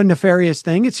is not a nefarious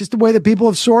thing. It's just the way that people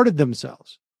have sorted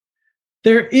themselves?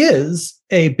 There is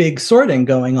a big sorting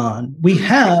going on. We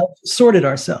have sorted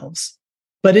ourselves,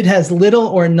 but it has little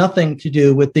or nothing to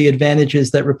do with the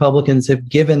advantages that Republicans have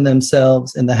given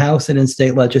themselves in the House and in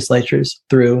state legislatures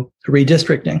through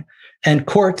redistricting. And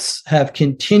courts have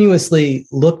continuously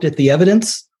looked at the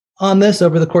evidence on this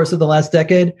over the course of the last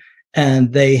decade,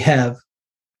 and they have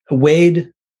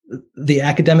weighed the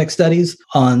academic studies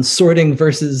on sorting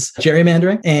versus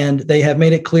gerrymandering. And they have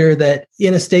made it clear that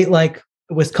in a state like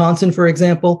Wisconsin, for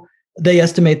example, they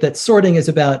estimate that sorting is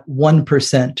about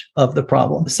 1% of the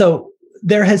problem. So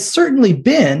there has certainly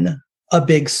been a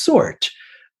big sort,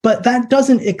 but that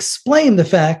doesn't explain the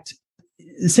fact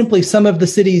simply some of the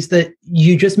cities that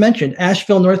you just mentioned.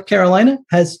 Asheville, North Carolina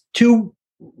has 2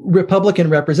 Republican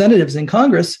representatives in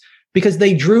Congress because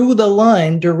they drew the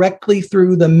line directly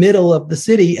through the middle of the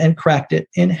city and cracked it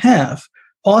in half.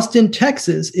 Austin,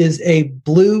 Texas is a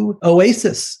blue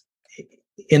oasis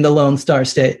in the Lone Star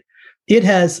State. It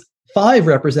has 5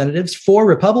 representatives, 4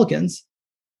 Republicans,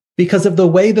 because of the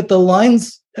way that the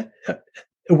lines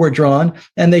were drawn,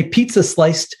 and they pizza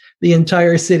sliced the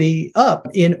entire city up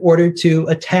in order to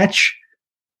attach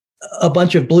a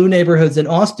bunch of blue neighborhoods in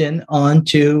Austin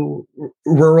onto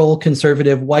rural,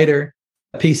 conservative, whiter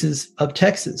pieces of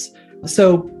Texas.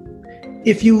 So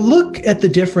if you look at the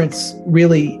difference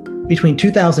really between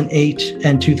 2008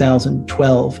 and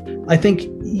 2012, I think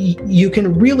you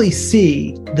can really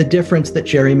see the difference that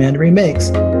gerrymandering makes.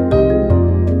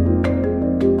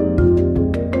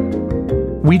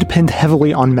 We depend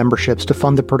heavily on memberships to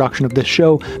fund the production of this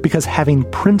show because having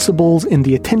principles in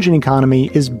the attention economy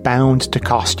is bound to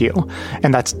cost you,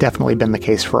 and that's definitely been the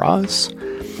case for us.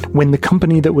 When the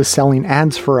company that was selling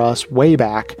ads for us way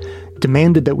back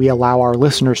demanded that we allow our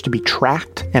listeners to be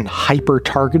tracked and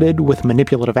hyper-targeted with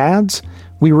manipulative ads,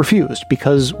 we refused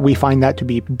because we find that to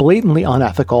be blatantly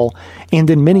unethical and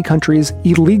in many countries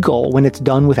illegal when it's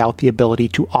done without the ability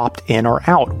to opt in or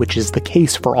out, which is the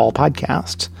case for all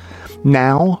podcasts.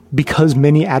 Now, because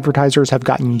many advertisers have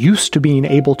gotten used to being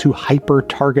able to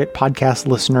hyper-target podcast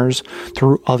listeners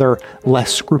through other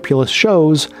less scrupulous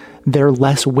shows, they're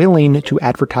less willing to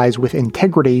advertise with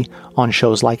integrity on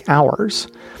shows like ours.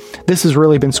 This has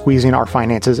really been squeezing our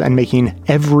finances and making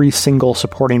every single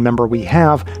supporting member we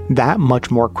have that much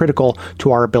more critical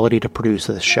to our ability to produce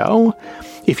this show.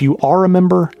 If you are a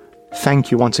member,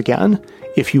 thank you once again.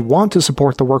 If you want to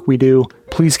support the work we do,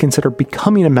 please consider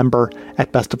becoming a member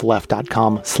at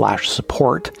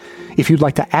bestofleft.com/support. If you'd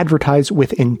like to advertise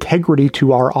with integrity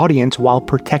to our audience while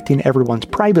protecting everyone's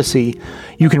privacy,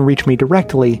 you can reach me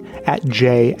directly at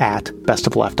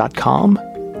j@bestofleft.com.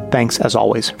 Thanks, as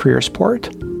always, for your support.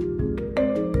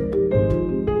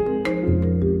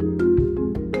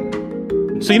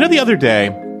 So, the other day,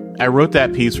 I wrote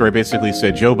that piece where I basically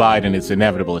said Joe Biden, it's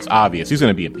inevitable, it's obvious, he's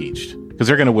going to be impeached because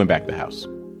they're going to win back the House.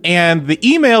 And the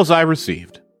emails I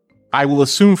received, I will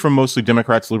assume from mostly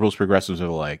Democrats, liberals, progressives, or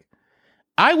the like,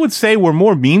 I would say were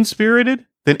more mean-spirited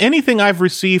than anything I've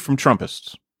received from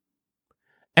Trumpists.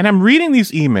 And I'm reading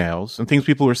these emails and things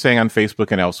people were saying on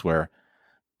Facebook and elsewhere,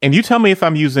 and you tell me if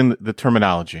I'm using the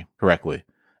terminology correctly.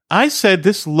 I said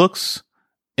this looks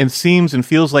and seems and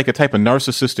feels like a type of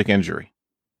narcissistic injury.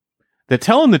 That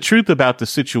telling the truth about the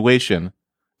situation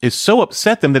is so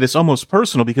upset them that it's almost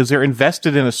personal because they're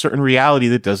invested in a certain reality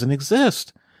that doesn't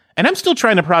exist. And I'm still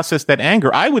trying to process that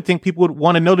anger. I would think people would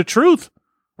want to know the truth,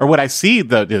 or what I see,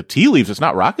 the tea leaves, it's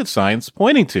not rocket science,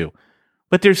 pointing to.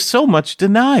 But there's so much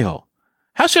denial.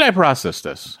 How should I process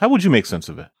this? How would you make sense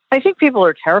of it? I think people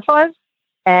are terrified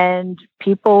and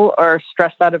people are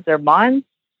stressed out of their minds.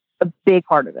 A big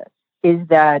part of it is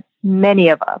that many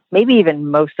of us, maybe even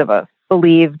most of us,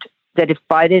 believed that if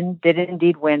Biden did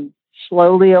indeed win,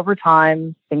 slowly over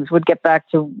time, things would get back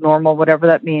to normal, whatever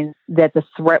that means, that the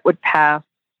threat would pass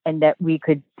and that we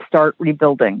could start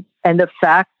rebuilding. And the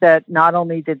fact that not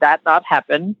only did that not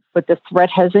happen, but the threat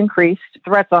has increased,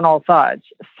 threats on all sides,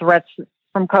 threats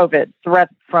from COVID,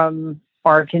 threats from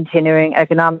our continuing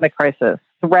economic crisis,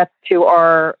 threats to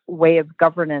our way of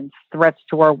governance, threats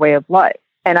to our way of life.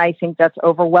 And I think that's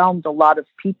overwhelmed a lot of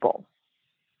people.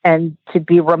 And to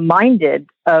be reminded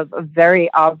of a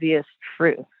very obvious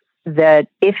truth that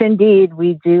if indeed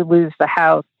we do lose the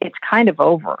House, it's kind of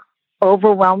over.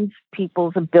 Overwhelms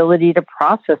people's ability to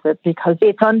process it because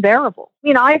it's unbearable.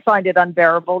 I find it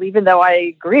unbearable, even though I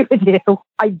agree with you.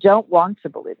 I don't want to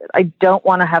believe it. I don't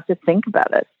want to have to think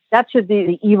about it. That should be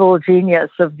the evil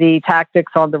genius of the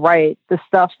tactics on the right, the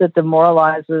stuff that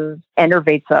demoralizes,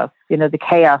 enervates us, the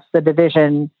chaos, the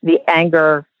division, the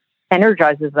anger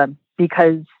energizes them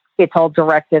because it's all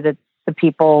directed at the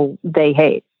people they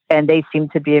hate and they seem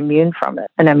to be immune from it.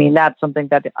 And that's something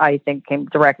that I think came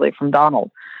directly from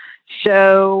Donald.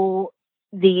 So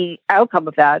the outcome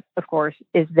of that, of course,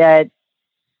 is that,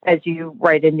 as you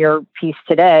write in your piece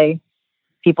today,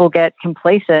 people get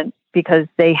complacent because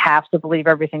they have to believe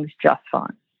everything's just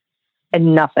fine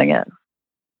and nothing is.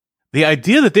 The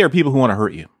idea that there are people who want to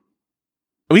hurt you.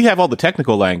 We have all the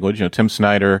technical language, Tim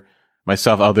Snyder,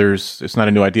 myself, others. It's not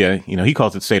a new idea. He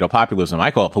calls it sadopopulism.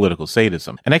 I call it political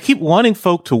sadism. And I keep wanting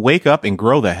folk to wake up and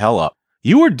grow the hell up.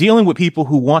 You are dealing with people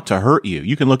who want to hurt you.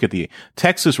 You can look at the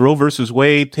Texas Roe versus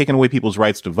Wade, taking away people's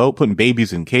rights to vote, putting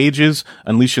babies in cages,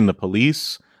 unleashing the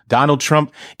police. Donald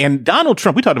Trump, we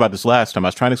talked about this last time. I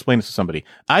was trying to explain this to somebody.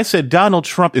 I said Donald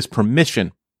Trump is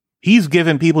permission. He's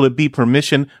given people to be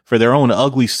permission for their own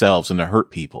ugly selves and to hurt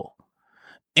people.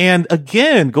 And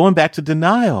again, going back to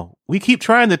denial, we keep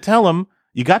trying to tell them,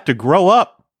 you got to grow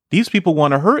up. These people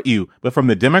want to hurt you. But from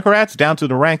the Democrats down to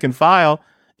the rank and file,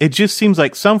 it just seems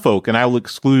like some folk, and I will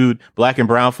exclude black and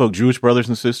brown folk, Jewish brothers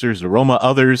and sisters, the Roma,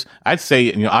 others. I'd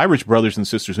say, Irish brothers and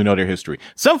sisters who know their history.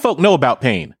 Some folk know about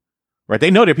pain, right? They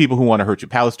know there are people who want to hurt you.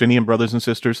 Palestinian brothers and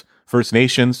sisters, First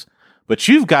Nations. But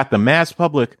you've got the mass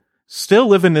public still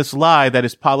living this lie that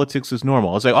is politics is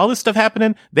normal. It's like all this stuff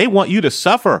happening, they want you to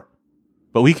suffer.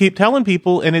 But we keep telling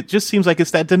people, and it just seems like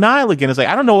it's that denial again. It's like,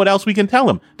 I don't know what else we can tell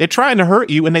them. They're trying to hurt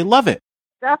you, and they love it.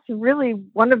 That's really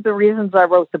one of the reasons I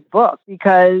wrote the book,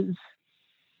 because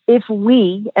if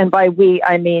we, and by we,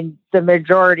 I mean the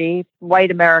majority,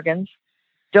 white Americans,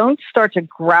 don't start to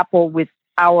grapple with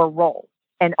our role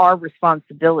and our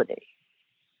responsibility,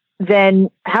 then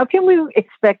how can we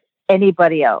expect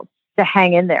anybody else to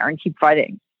hang in there and keep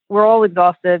fighting? We're all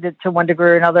exhausted to one degree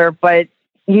or another, but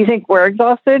you think we're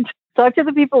exhausted? Talk to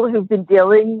the people who've been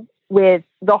dealing with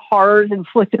the horrors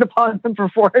inflicted upon them for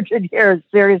 400 years.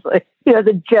 Seriously,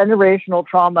 the generational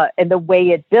trauma and the way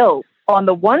it built on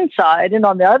the one side. And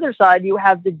on the other side, you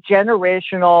have the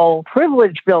generational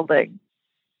privilege building.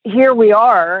 Here we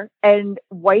are, and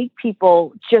white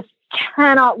people just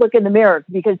cannot look in the mirror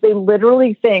because they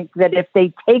literally think that if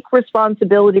they take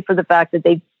responsibility for the fact that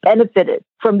they benefited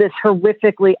from this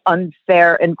horrifically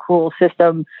unfair and cruel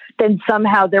system, then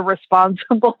somehow they're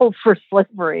responsible for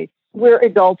slavery. We're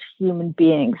adult human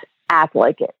beings. Act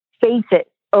like it. Face it.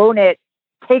 Own it.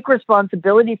 Take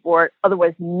responsibility for it.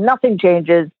 Otherwise, nothing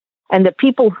changes. And the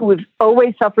people who have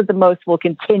always suffered the most will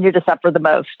continue to suffer the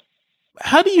most.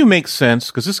 How do you make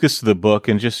sense, because this gets to the book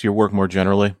and just your work more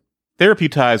generally,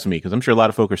 therapeutize me, because I'm sure a lot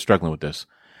of folk are struggling with this.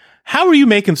 How are you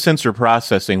making sense or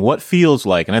processing what feels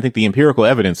like, and I think the empirical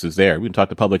evidence is there. We can talk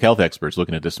to public health experts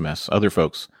looking at this mess, other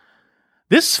folks.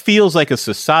 This feels like a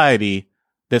society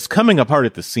that's coming apart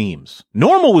at the seams.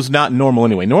 Normal was not normal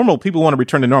anyway. Normal, people want to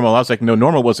return to normal. I was like, no,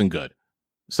 normal wasn't good.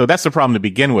 So that's the problem to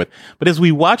begin with. But as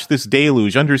we watch this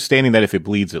deluge, understanding that if it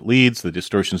bleeds, it leads, the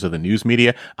distortions of the news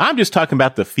media, I'm just talking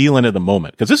about the feeling of the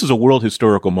moment, because this is a world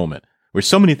historical moment where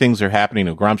so many things are happening,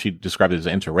 and Gramsci described it as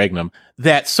interregnum,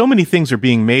 that so many things are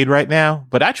being made right now.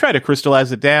 But I try to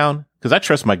crystallize it down because I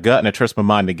trust my gut and I trust my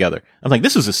mind together. I'm like,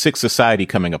 this is a sick society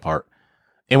coming apart.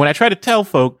 And when I try to tell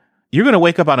folk, you're going to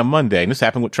wake up on a Monday, and this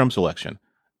happened with Trump's election,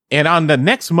 and on the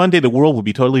next Monday, the world will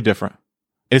be totally different.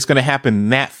 And it's going to happen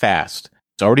that fast.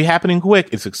 It's already happening quick.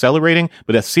 It's accelerating,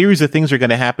 but a series of things are going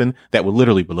to happen that will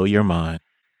literally blow your mind.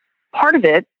 Part of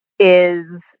it is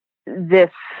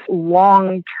this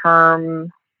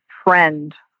long-term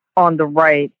trend on the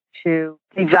right to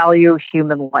devalue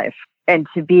human life and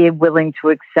to be willing to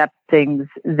accept things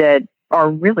that are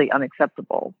really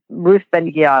unacceptable. Ruth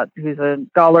Ben-Ghiat, who's a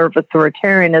scholar of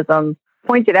authoritarianism,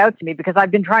 pointed out to me, because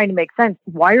I've been trying to make sense,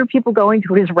 why are people going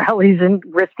to his rallies and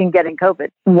risking getting COVID?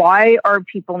 Why are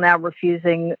people now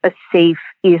refusing a safe,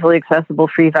 easily accessible,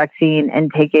 free vaccine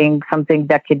and taking something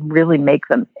that could really make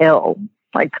them ill,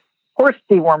 like horse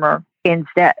dewormer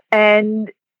instead?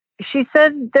 And she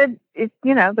said that,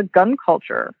 the gun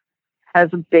culture has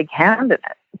a big hand in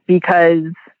it,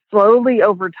 because slowly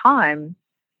over time,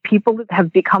 people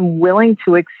have become willing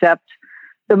to accept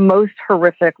the most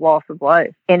horrific loss of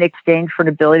life in exchange for an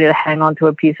ability to hang on to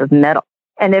a piece of metal.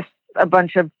 And if a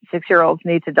bunch of 6-year-olds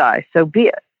need to die, so be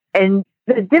it. And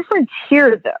the difference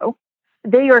here, though,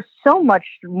 they are so much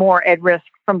more at risk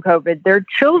from COVID. Their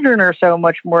children are so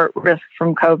much more at risk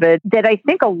from COVID that I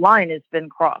think a line has been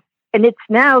crossed. And it's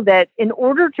now that in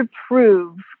order to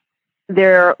prove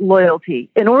their loyalty,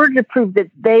 in order to prove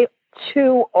that they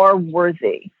too are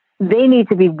worthy, they need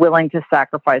to be willing to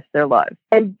sacrifice their lives.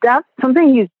 And that's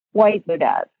something he's quite good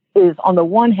at, is on the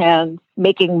one hand,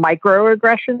 making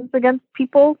microaggressions against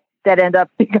people that end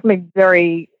up becoming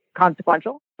very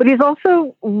consequential. But he's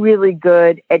also really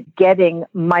good at getting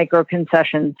micro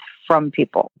concessions from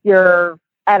people. You're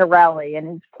at a rally and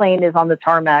his plane is on the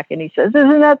tarmac and he says,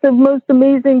 "Isn't that the most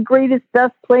amazing, greatest,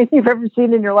 best plane you've ever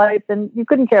seen in your life?" And you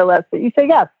couldn't care less, but you say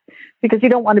yes, because you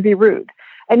don't want to be rude.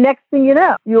 And next thing you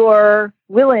know, you're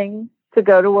willing to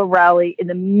go to a rally in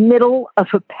the middle of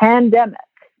a pandemic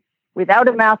without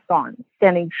a mask on,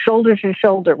 standing shoulder to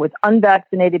shoulder with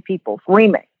unvaccinated people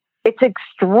screaming. It's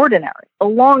extraordinary.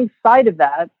 Alongside of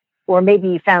that, or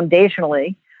maybe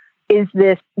foundationally, is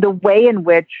the way in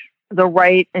which the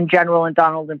right in general, and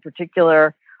Donald in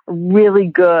particular, are really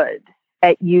good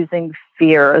at using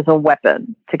fear as a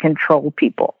weapon to control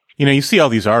people. You see all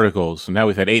these articles, and now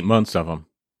we've had 8 months of them.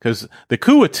 Because the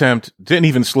coup attempt didn't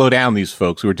even slow down these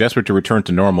folks who were desperate to return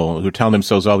to normal, who are telling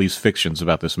themselves all these fictions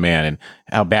about this man and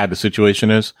how bad the situation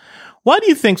is. Why do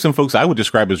you think some folks I would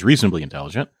describe as reasonably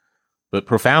intelligent, but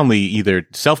profoundly either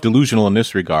self-delusional in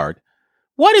this regard,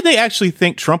 why did they actually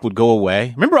think Trump would go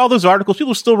away? Remember all those articles? People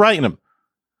were still writing them.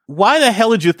 Why the hell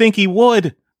did you think he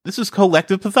would? This is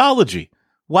collective pathology.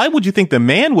 Why would you think the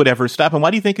man would ever stop, and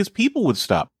why do you think his people would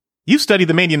stop? You study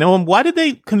the man, you know him. Why did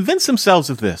they convince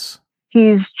themselves of this?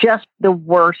 He's just the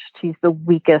worst. He's the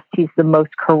weakest. He's the most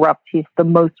corrupt. He's the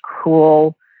most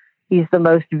cruel. He's the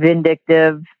most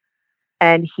vindictive.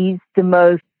 And he's the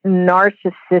most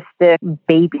narcissistic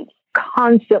baby.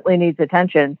 Constantly needs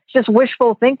attention. It's just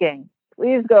wishful thinking.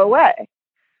 Please go away.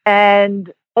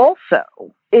 And also,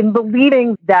 in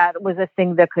believing that was a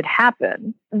thing that could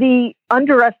happen, the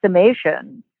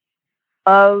underestimation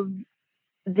of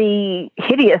the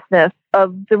hideousness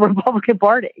of the Republican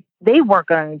Party. They weren't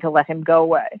going to let him go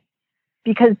away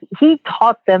because he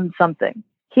taught them something.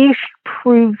 He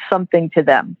proved something to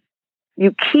them.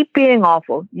 You keep being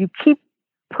awful. You keep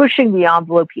pushing the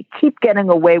envelope. You keep getting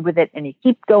away with it, and you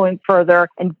keep going further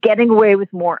and getting away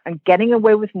with more and getting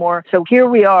away with more. So here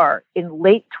we are in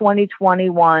late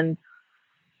 2021,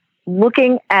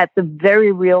 looking at the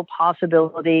very real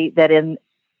possibility that in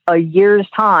a year's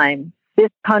time,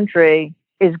 this country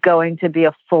is going to be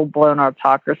a full-blown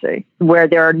autocracy where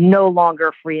there are no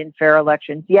longer free and fair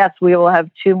elections. Yes, we will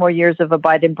have 2 more years of a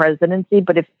Biden presidency,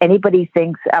 but if anybody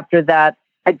thinks after that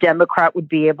a Democrat would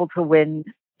be able to win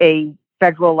a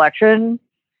federal election,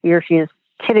 he or she is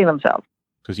kidding themselves.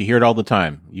 Because you hear it all the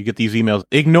time. You get these emails,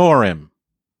 ignore him.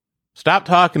 Stop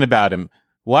talking about him.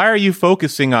 Why are you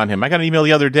focusing on him? I got an email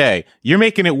the other day. You're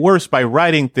making it worse by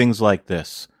writing things like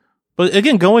this. But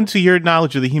again, go into your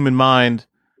knowledge of the human mind.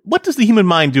 What does the human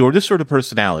mind do, or this sort of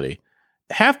personality?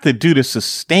 have to do to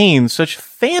sustain such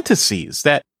fantasies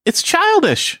that it's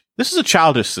childish? This is a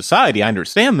childish society, I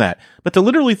understand that. But to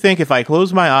literally think if I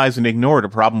close my eyes and ignore it, a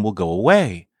problem will go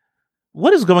away.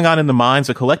 What is going on in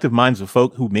the collective minds of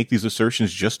folk who make these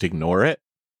assertions just ignore it?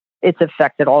 It's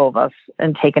affected all of us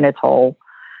and taken a toll.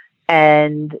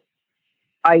 And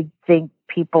I think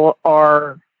people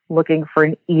are looking for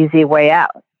an easy way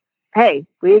out. Hey,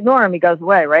 we ignore him, he goes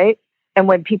away, right? And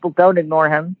when people don't ignore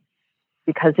him,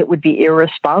 because it would be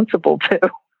irresponsible to,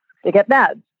 they get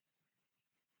mad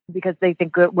because they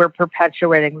think that we're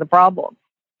perpetuating the problem.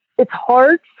 It's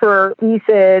hard for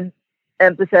decent,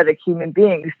 empathetic human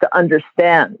beings to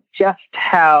understand just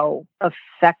how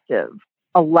effective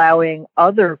allowing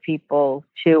other people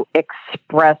to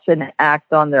express and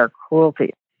act on their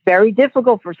cruelty. Very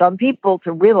difficult for some people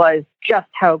to realize just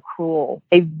how cruel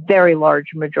a very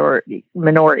large minority,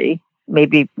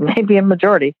 maybe a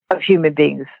majority of human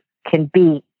beings can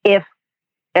be if,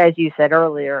 as you said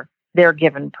earlier, they're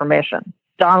given permission.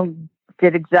 Donald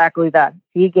did exactly that.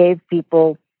 He gave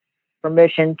people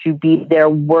permission to be their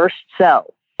worst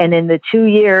selves. And in the 2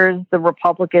 years, the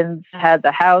Republicans had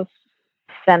the House,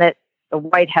 Senate, the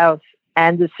White House,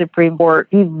 and the Supreme Court.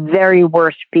 The very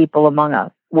worst people among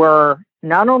us were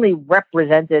not only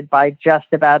represented by just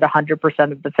about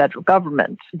 100% of the federal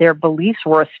government, their beliefs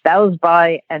were espoused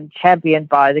by and championed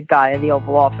by the guy in the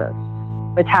Oval Office,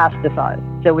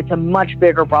 metastasized. So it's a much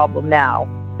bigger problem now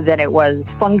than it was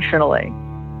functionally,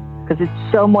 because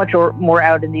it's so much more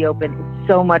out in the open.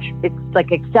 It's like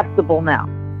acceptable now.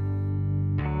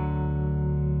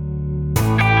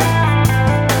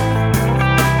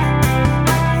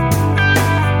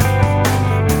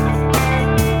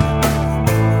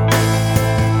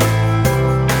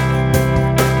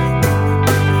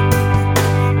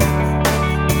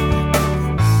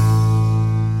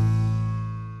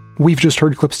 We've just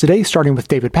heard clips today, starting with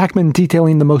David Pakman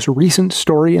detailing the most recent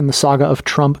story in the saga of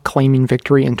Trump claiming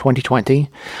victory in 2020.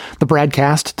 The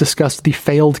broadcast discussed the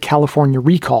failed California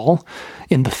recall.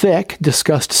 In the Thick,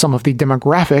 discussed some of the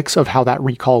demographics of how that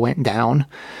recall went down.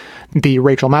 The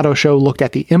Rachel Maddow Show looked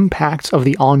at the impacts of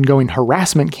the ongoing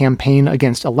harassment campaign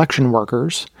against election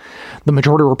workers. The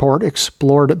Majority Report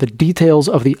explored the details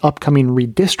of the upcoming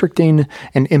redistricting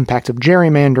and impacts of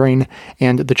gerrymandering,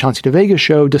 and the Chauncey DeVega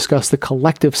Show discussed the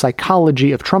collective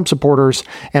psychology of Trump supporters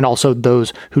and also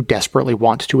those who desperately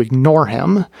want to ignore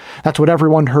him. That's what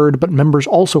everyone heard, but members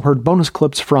also heard bonus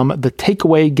clips from The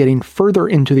Takeaway getting further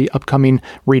into the upcoming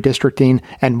redistricting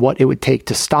and what it would take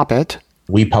to stop it.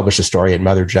 We published a story at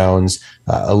Mother Jones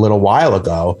a little while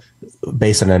ago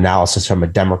based on an analysis from a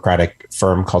Democratic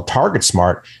firm called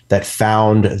TargetSmart that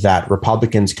found that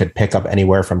Republicans could pick up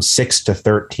anywhere from 6 to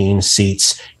 13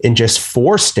 seats in just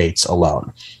 4 states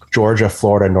alone, Georgia,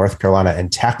 Florida, North Carolina,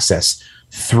 and Texas,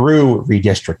 through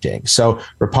redistricting. So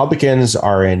Republicans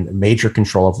are in major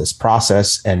control of this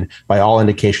process. And by all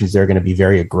indications, they're going to be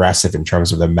very aggressive in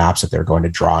terms of the maps that they're going to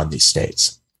draw in these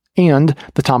states. And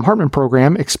the Thom Hartmann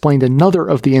program explained another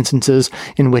of the instances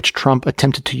in which Trump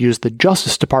attempted to use the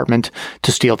Justice Department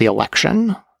to steal the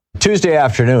election. Tuesday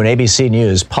afternoon, ABC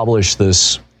News published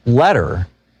this letter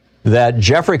that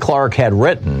Jeffrey Clark had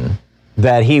written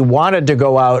that he wanted to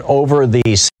go out over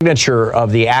the signature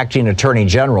of the acting attorney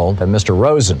general, Mr.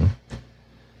 Rosen.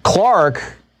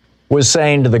 Clark was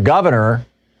saying to the governor,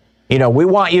 you know, we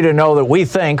want you to know that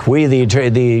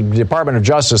the Department of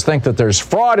Justice, think that there's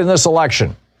fraud in this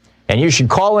election. And you should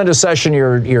call into session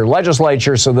your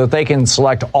legislature so that they can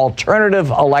select alternative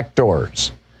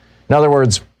electors. In other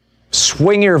words,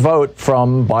 swing your vote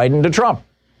from Biden to Trump.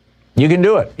 You can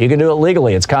do it. You can do it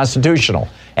legally. It's constitutional.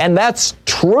 And that's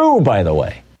true, by the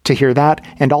way. To hear that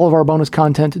and all of our bonus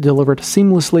content delivered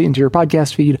seamlessly into your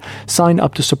podcast feed, sign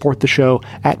up to support the show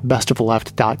at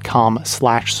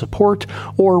bestoftheleft.com/support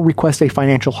or request a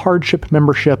financial hardship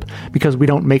membership because we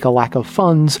don't make a lack of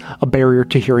funds a barrier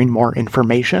to hearing more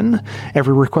information.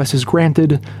 Every request is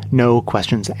granted, no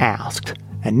questions asked.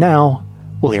 And now,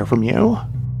 we'll hear from you.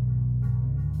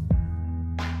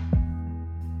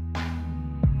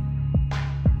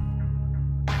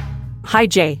 Hi,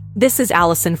 Jay. This is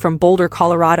Allison from Boulder,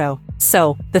 Colorado.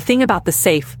 So, the thing about the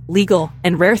safe, legal,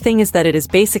 and rare thing is that it is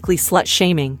basically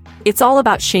slut-shaming. It's all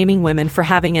about shaming women for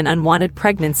having an unwanted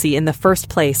pregnancy in the first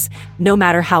place, no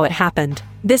matter how it happened.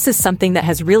 This is something that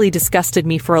has really disgusted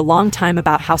me for a long time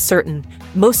about how certain,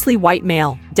 mostly white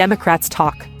male, Democrats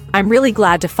talk. I'm really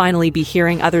glad to finally be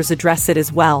hearing others address it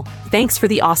as well. Thanks for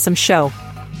the awesome show.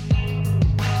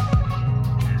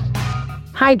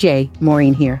 Hi, Jay.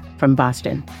 Maureen here from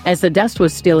Boston. As the dust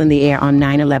was still in the air on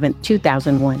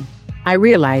 9/11/2001, I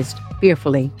realized,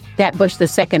 fearfully, that Bush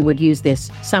II would use this,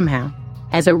 somehow,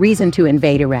 as a reason to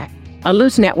invade Iraq. a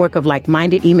loose network of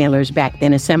like-minded emailers back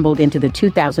then assembled into the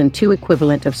 2002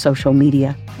 equivalent of social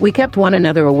media. We kept one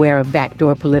another aware of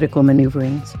backdoor political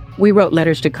maneuverings. We wrote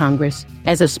letters to Congress.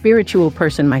 As a spiritual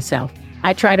person myself,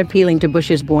 I tried appealing to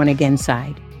Bush's born-again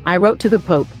side. I wrote to the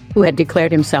Pope, who had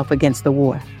declared himself against the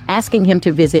war, asking him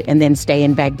to visit and then stay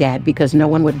in Baghdad because no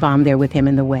one would bomb there with him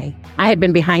in the way. I had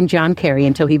been behind John Kerry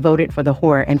until he voted for the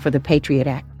horror and for the Patriot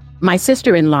Act. My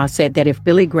sister-in-law said that if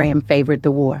Billy Graham favored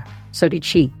the war, so did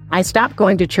she. I stopped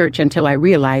going to church until I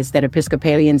realized that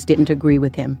Episcopalians didn't agree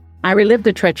with him. I relived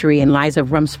the treachery and lies of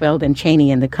Rumsfeld and Cheney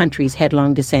and the country's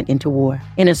headlong descent into war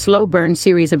in a slow burn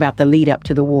series about the lead up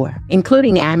to the war,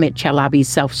 including Ahmed Chalabi's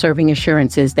self-serving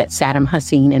assurances that Saddam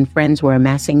Hussein and friends were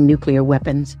amassing nuclear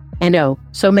weapons. And oh,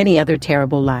 so many other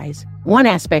terrible lies. One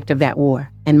aspect of that war,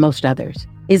 and most others,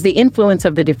 is the influence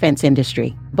of the defense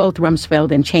industry. Both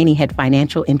Rumsfeld and Cheney had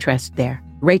financial interests there.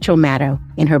 Rachel Maddow,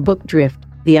 in her book Drift,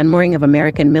 The Unmooring of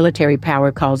American Military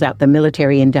Power, calls out the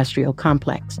military-industrial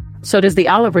complex. So does the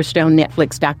Oliver Stone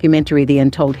Netflix documentary The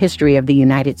Untold History of the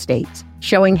United States,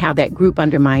 showing how that group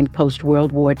undermined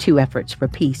post-World War II efforts for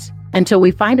peace. Until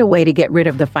we find a way to get rid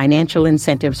of the financial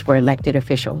incentives for elected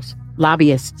officials,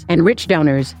 lobbyists, and rich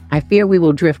donors, I fear we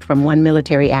will drift from one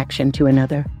military action to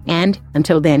another. And,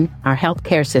 until then, our health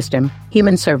care system,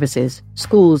 human services,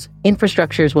 schools,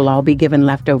 infrastructures will all be given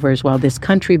leftovers while this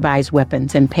country buys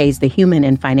weapons and pays the human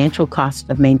and financial costs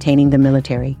of maintaining the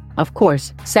military. Of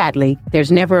course, sadly,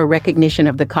 there's never a recognition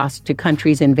of the cost to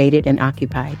countries invaded and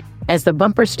occupied. As the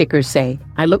bumper stickers say,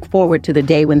 I look forward to the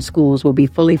day when schools will be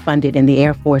fully funded and the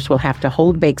Air Force will have to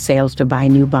hold bake sales to buy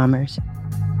new bombers.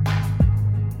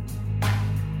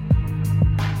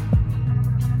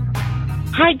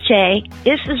 Hi, Jay.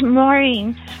 This is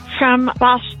Maureen from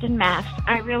Boston, Mass.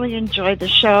 I really enjoy the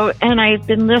show, and I've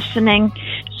been listening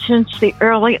since the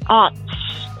early aughts.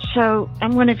 So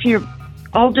I'm one of your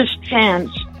oldest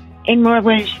fans in more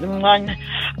ways than one.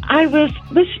 I was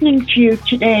listening to you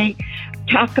today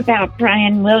talk about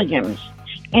Brian Williams,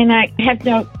 and I have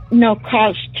no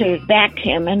cause to back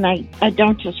him, and I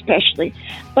don't especially,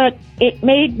 but it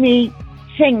made me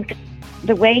think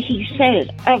the way he said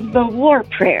it, of the War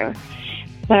Prayer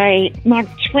by Mark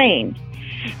Twain.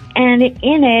 And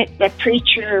in it, the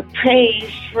preacher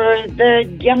prays for the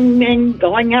young men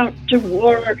going out to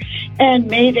war, and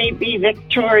may they be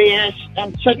victorious,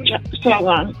 and so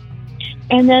on.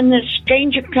 And then the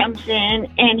stranger comes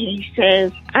in and he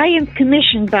says, I am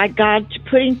commissioned by God to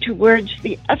put into words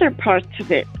the other parts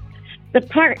of it, the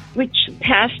part which the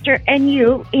pastor and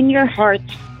you in your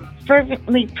hearts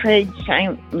fervently prayed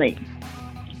silently.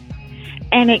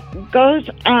 And it goes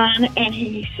on and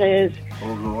he says,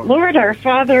 Lord, our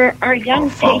Father, our young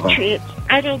patriots,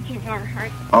 idols of our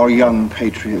hearts. Our young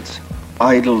patriots,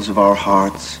 idols of our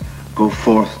hearts, go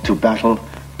forth to battle,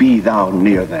 be thou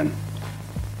near them.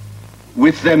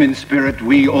 With them in spirit,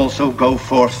 we also go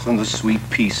forth from the sweet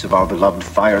peace of our beloved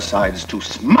firesides to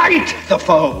smite the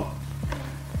foe.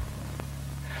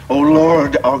 O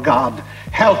Lord, our God,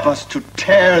 help us to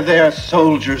tear their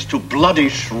soldiers to bloody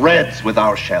shreds with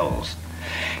our shells.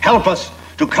 Help us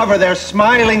to cover their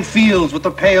smiling fields with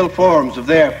the pale forms of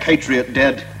their patriot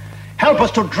dead. Help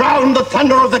us to drown the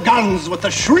thunder of the guns with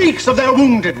the shrieks of their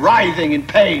wounded writhing in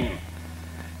pain.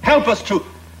 Help us to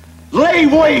lay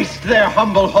waste their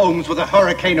humble homes with a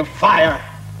hurricane of fire.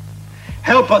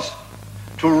 Help us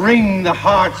to wring the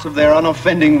hearts of their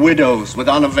unoffending widows with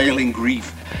unavailing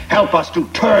grief. Help us to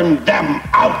turn them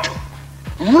out,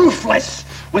 ruthless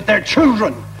with their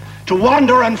children, to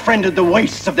wander unfriended the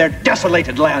wastes of their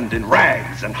desolated land in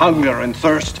rags and hunger and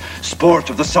thirst, sport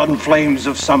of the sudden flames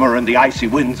of summer and the icy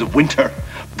winds of winter,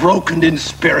 broken in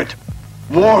spirit,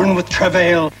 worn with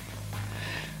travail,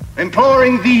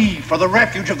 imploring thee for the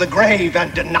refuge of the grave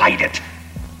and denied it.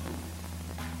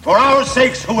 For our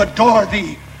sakes who adore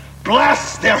thee,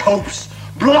 blast their hopes,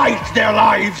 blight their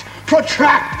lives,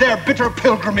 protract their bitter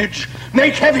pilgrimage,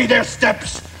 make heavy their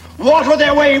steps, water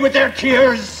their way with their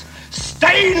tears,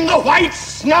 stain the white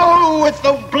snow with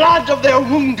the blood of their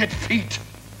wounded feet.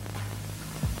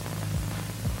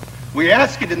 We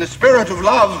ask it in the spirit of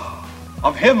love,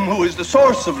 of him who is the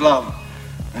source of love,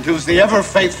 and who's the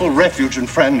ever-faithful refuge and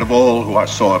friend of all who are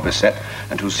sore beset,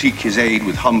 and who seek his aid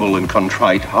with humble and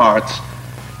contrite hearts.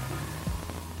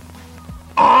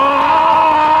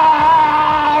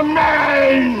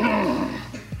 Amen!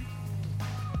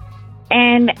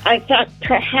 And I thought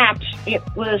perhaps it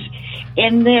was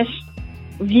in this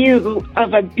view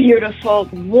of a beautiful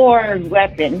war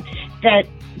weapon that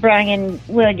Brian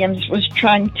Williams was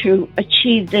trying to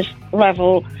achieve this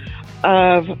level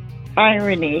of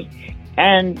irony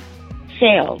and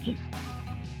failed.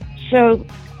 So,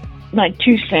 my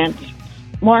 2 cents.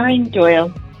 Maureen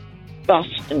Doyle,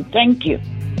 Boston. Thank you.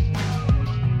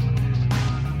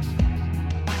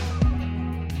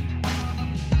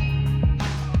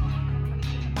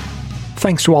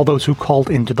 Thanks to all those who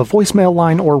called into the voicemail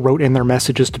line or wrote in their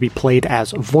messages to be played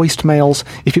as voiced mails.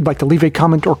 If you'd like to leave a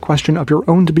comment or question of your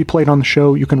own to be played on the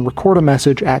show, you can record a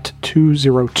message at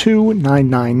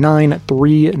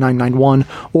 202-999-3991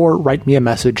 or write me a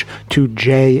message to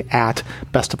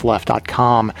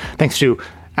j@bestofleft.com. Thanks to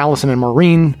Allison and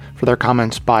Maureen for their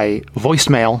comments by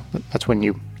voicemail. That's when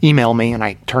you email me and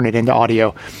I turn it into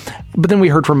audio. But then we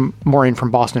heard from Maureen from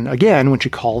Boston again when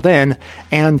she called in,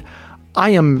 and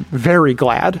I am very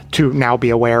glad to now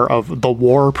be aware of The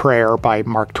War Prayer by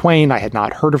Mark Twain. I had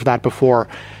not heard of that before.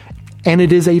 And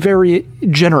it is a very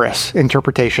generous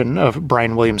interpretation of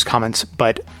Brian Williams' comments,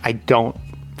 but I don't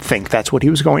think that's what he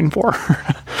was going for.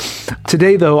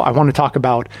 Today, though, I want to talk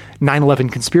about 9/11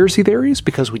 conspiracy theories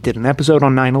because we did an episode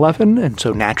on 9/11, and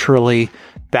so naturally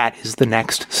that is the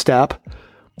next step.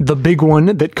 The big one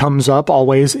that comes up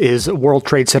always is World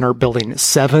Trade Center Building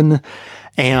 7.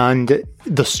 And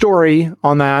the story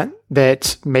on that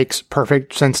makes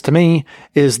perfect sense to me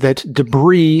is that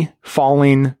debris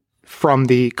falling from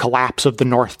the collapse of the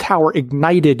North Tower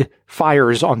ignited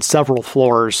fires on several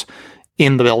floors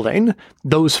in the building.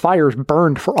 Those fires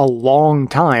burned for a long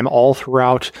time, all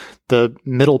throughout the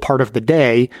middle part of the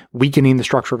day, weakening the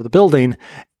structure of the building.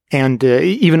 And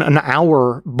even an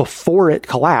hour before it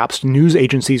collapsed, news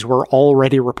agencies were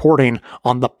already reporting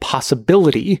on the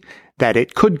possibility that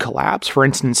it could collapse. For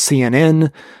instance,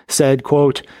 CNN said,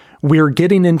 quote, "We're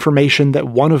getting information that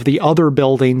one of the other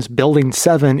buildings, Building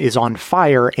 7, is on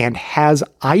fire and has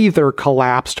either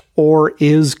collapsed or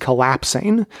is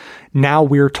collapsing. Now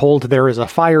we're told there is a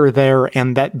fire there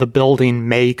and that the building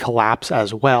may collapse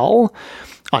as well."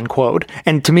 Unquote.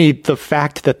 And to me, the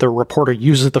fact that the reporter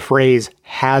uses the phrase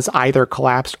has either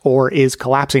collapsed or is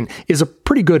collapsing is a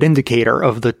pretty good indicator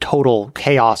of the total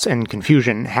chaos and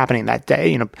confusion happening that day.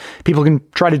 You know, people can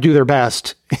try to do their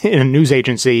best in a news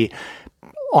agency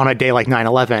on a day like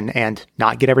 9/11 and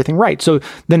not get everything right. So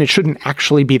then it shouldn't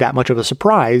actually be that much of a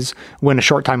surprise when a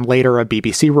short time later a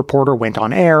BBC reporter went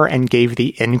on air and gave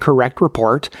the incorrect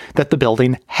report that the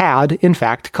building had in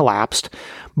fact collapsed.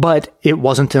 But it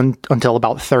wasn't until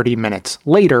about 30 minutes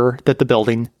later that the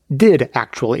building did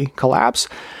actually collapse.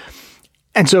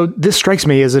 And so this strikes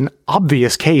me as an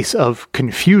obvious case of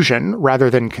confusion rather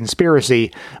than conspiracy,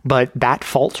 but that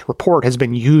false report has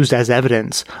been used as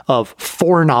evidence of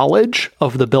foreknowledge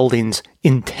of the building's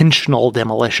intentional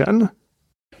demolition.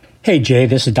 Hey Jay,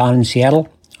 this is Don in Seattle.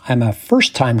 I'm a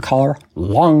first-time caller,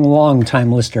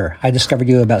 long-time listener. I discovered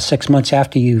you about 6 months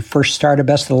after you first started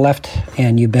Best of the Left,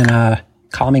 and you've been a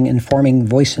calming, informing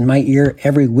voice in my ear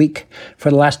every week for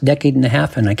the last decade and a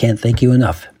half, and I can't thank you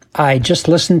enough. I just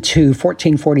listened to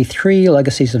 1443,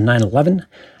 Legacies of 9/11.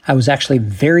 I was actually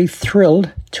very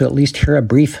thrilled to at least hear a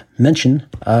brief mention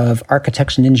of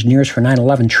Architects and Engineers for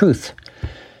 9/11 Truth.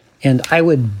 And I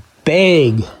would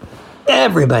beg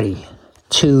everybody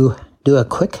to do a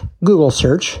quick Google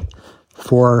search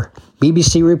for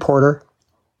BBC reporter,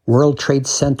 World Trade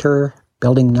Center,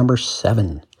 Building Number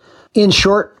 7. In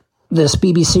short, this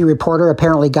BBC reporter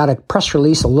apparently got a press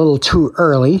release a little too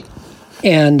early,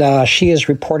 and she is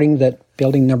reporting that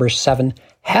Building Number 7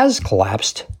 has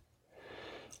collapsed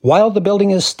while the building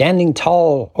is standing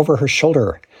tall over her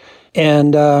shoulder.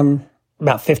 And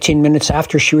about 15 minutes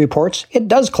after she reports, it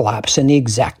does collapse in the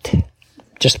exact,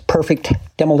 just perfect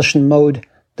demolition mode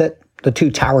that the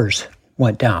two towers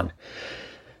went down.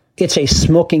 It's a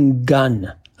smoking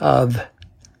gun of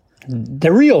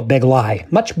the real big lie,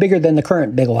 much bigger than the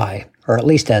current big lie, or at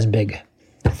least as big.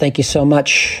 Thank you so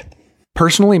much.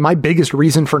 Personally, my biggest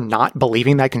reason for not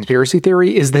believing that conspiracy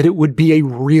theory is that it would be a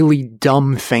really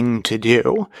dumb thing to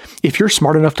do. If you're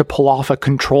smart enough to pull off a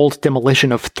controlled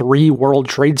demolition of 3 World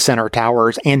Trade Center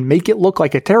towers and make it look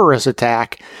like a terrorist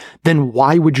attack, then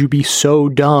why would you be so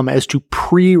dumb as to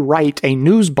pre-write a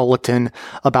news bulletin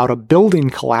about a building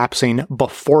collapsing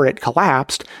before it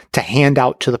collapsed to hand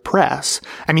out to the press?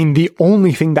 I mean, the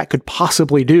only thing that could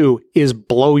possibly do is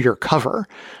blow your cover.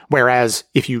 Whereas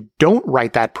if you don't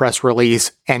write that press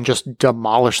release and just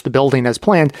demolish the building as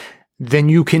planned, then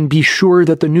you can be sure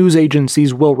that the news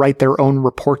agencies will write their own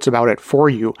reports about it for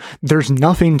you. There's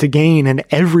nothing to gain and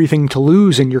everything to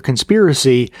lose in your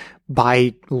conspiracy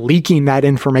by leaking that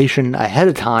information ahead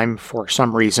of time for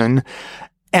some reason.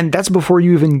 And that's before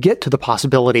you even get to the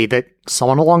possibility that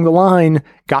someone along the line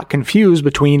got confused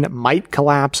between might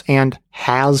collapse and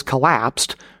has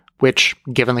collapsed, which,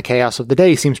 given the chaos of the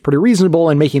day, seems pretty reasonable,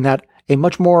 and making that a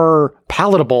much more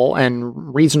palatable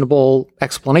and reasonable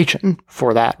explanation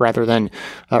for that rather than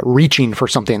reaching for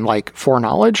something like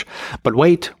foreknowledge. But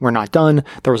wait, we're not done.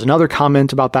 There was another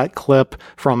comment about that clip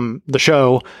from the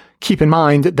show. Keep in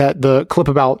mind that the clip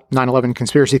about 9/11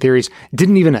 conspiracy theories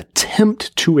didn't even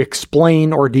attempt to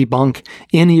explain or debunk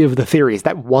any of the theories.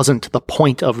 That wasn't the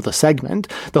point of the segment.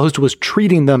 The host was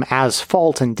treating them as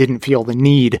false and didn't feel the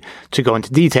need to go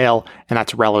into detail, and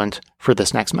that's relevant for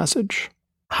this next message.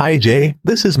 Hi, Jay.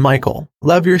 This is Michael.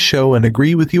 Love your show and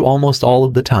agree with you almost all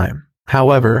of the time.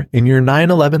 However, in your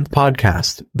 9/11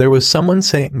 podcast, there was someone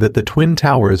saying that the Twin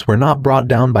Towers were not brought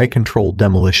down by controlled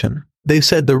demolition. They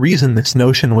said the reason this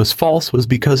notion was false was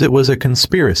because it was a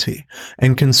conspiracy,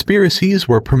 and conspiracies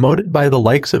were promoted by the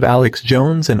likes of Alex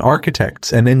Jones and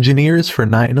architects and engineers for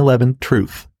 9/11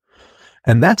 truth.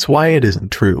 And that's why it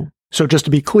isn't true. So just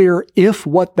to be clear, if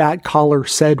what that caller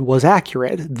said was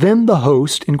accurate, then the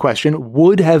host in question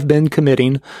would have been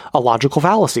committing a logical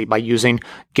fallacy by using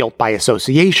guilt by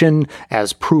association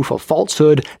as proof of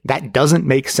falsehood. That doesn't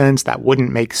make sense. That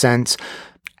wouldn't make sense.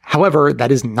 However,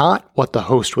 that is not what the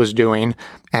host was doing,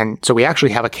 and so we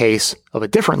actually have a case of a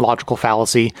different logical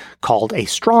fallacy called a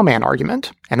straw man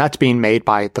argument, and that's being made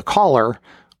by the caller,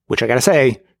 which I gotta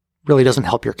say, really doesn't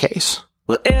help your case.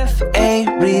 Well, if a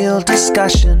real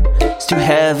discussion is too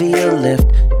heavy a lift,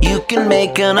 you can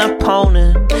make an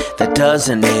opponent that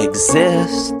doesn't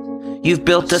exist. You've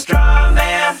built a straw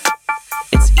man,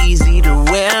 it's easy to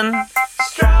win.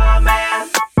 Straw man,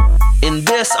 in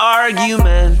this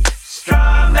argument.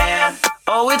 Straw man.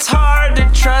 Oh, it's hard to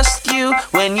trust you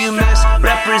when you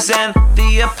misrepresent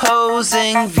the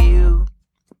opposing view.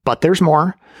 But there's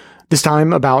more. This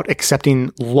time about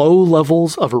accepting low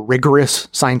levels of rigorous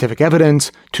scientific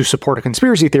evidence to support a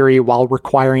conspiracy theory while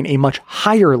requiring a much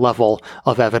higher level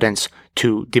of evidence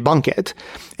to debunk it.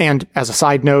 And as a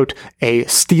side note, a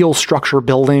steel structure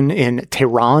building in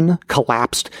Tehran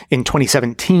collapsed in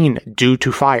 2017 due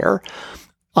to fire.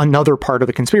 Another part of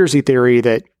the conspiracy theory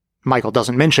that Michael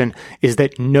doesn't mention is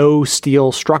that no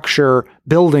steel structure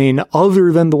building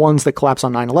other than the ones that collapsed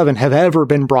on 9/11 have ever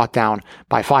been brought down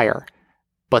by fire.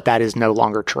 But that is no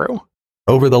longer true.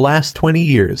 Over the last 20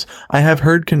 years, I have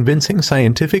heard convincing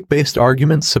scientific-based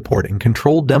arguments supporting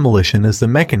controlled demolition as the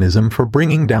mechanism for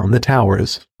bringing down the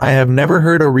towers. I have never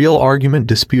heard a real argument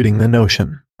disputing the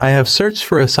notion. I have searched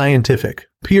for a scientific,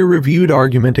 peer-reviewed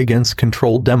argument against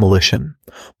controlled demolition,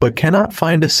 but cannot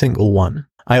find a single one.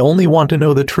 I only want to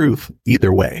know the truth,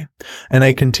 either way, and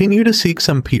I continue to seek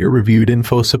some peer-reviewed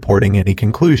info supporting any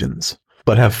conclusions,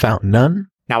 but have found none.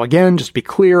 Now again, just to be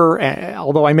clear,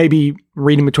 although I may be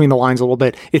reading between the lines a little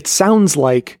bit, it sounds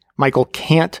like Michael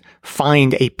can't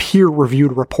find a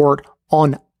peer-reviewed report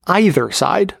on either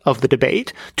side of the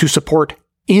debate to support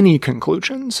any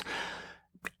conclusions.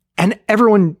 And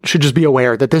everyone should just be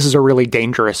aware that this is a really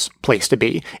dangerous place to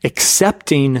be.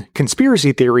 Accepting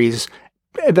conspiracy theories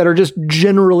that are just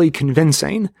generally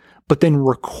convincing, but then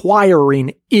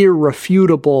requiring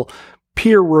irrefutable,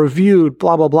 peer-reviewed,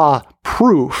 blah, blah, blah,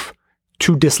 proof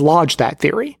to dislodge that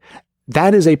theory.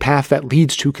 That is a path that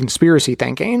leads to conspiracy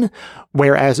thinking,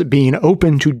 whereas being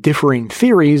open to differing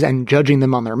theories and judging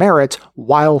them on their merits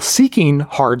while seeking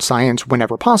hard science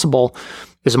whenever possible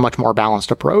is a much more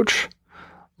balanced approach.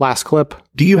 Last clip.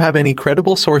 Do you have any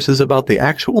credible sources about the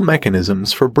actual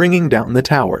mechanisms for bringing down the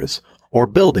towers, or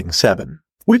Building 7,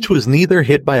 which was neither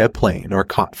hit by a plane or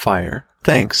caught fire?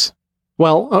 Thanks.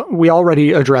 Well, we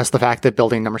already addressed the fact that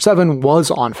Building number 7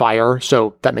 was on fire,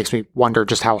 so that makes me wonder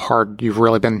just how hard you've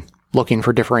really been looking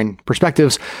for differing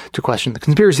perspectives to question the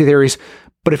conspiracy theories.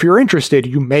 But if you're interested,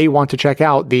 you may want to check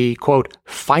out the, quote,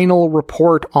 final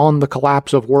report on the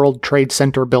collapse of World Trade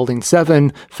Center Building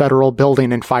 7, Federal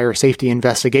Building and Fire Safety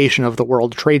Investigation of the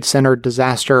World Trade Center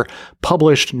Disaster,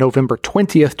 published November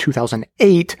 20th,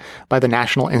 2008 by the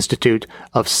National Institute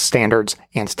of Standards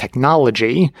and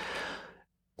Technology.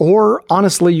 Or,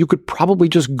 honestly, you could probably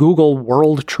just Google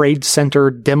World Trade Center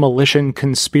demolition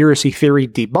conspiracy theory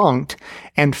debunked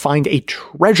and find a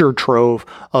treasure trove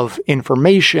of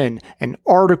information and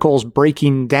articles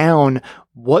breaking down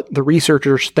what the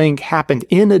researchers think happened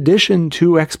in addition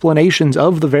to explanations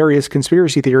of the various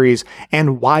conspiracy theories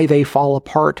and why they fall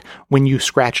apart when you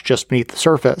scratch just beneath the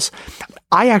surface.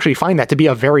 I actually find that to be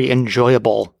a very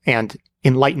enjoyable and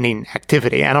enlightening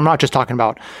activity. And I'm not just talking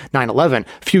about 9/11.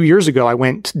 A few years ago, I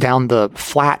went down the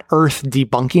flat earth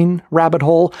debunking rabbit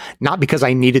hole, not because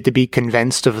I needed to be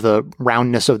convinced of the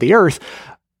roundness of the earth,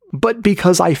 but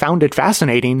because I found it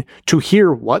fascinating to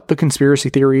hear what the conspiracy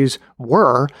theories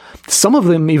were. Some of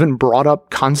them even brought up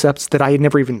concepts that I had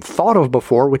never even thought of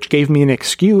before, which gave me an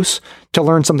excuse to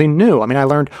learn something new. I mean, I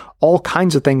learned all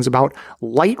kinds of things about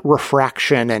light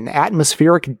refraction and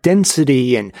atmospheric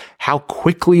density and how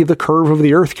quickly the curve of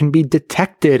the Earth can be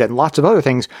detected and lots of other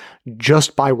things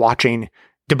just by watching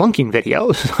debunking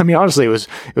videos. I mean, honestly, it was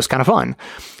kind of fun.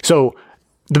 So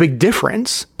the big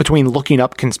difference between looking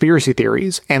up conspiracy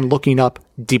theories and looking up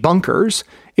debunkers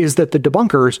is that the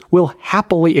debunkers will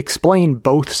happily explain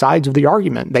both sides of the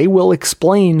argument. They will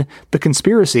explain the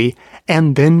conspiracy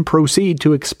and then proceed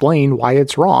to explain why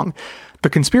it's wrong. The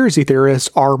conspiracy theorists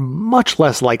are much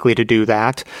less likely to do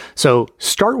that. So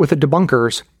start with the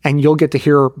debunkers and you'll get to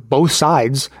hear both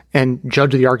sides and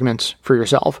judge the arguments for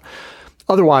yourself.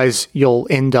 Otherwise, you'll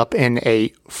end up in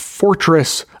a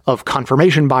fortress of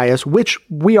confirmation bias, which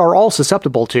we are all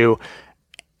susceptible to.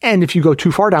 And if you go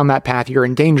too far down that path, you're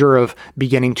in danger of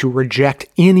beginning to reject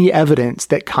any evidence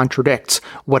that contradicts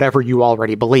whatever you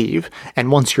already believe.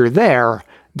 And once you're there,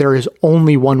 there is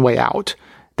only one way out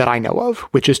that I know of,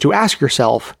 which is to ask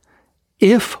yourself,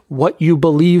 if what you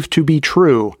believe to be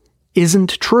true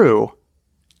isn't true,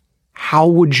 how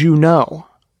would you know?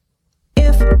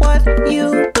 If what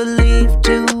you believe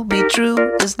to be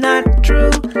true is not true,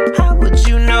 how would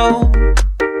you know?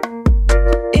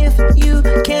 If you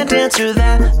can't answer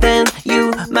that, then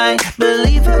you might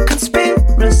believe a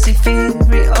conspiracy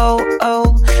theory. Oh,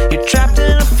 you're trapped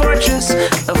in a fortress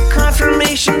of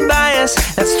confirmation bias.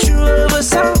 That's true of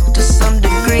us all to some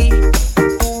degree.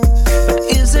 But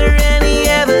is there any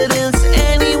evidence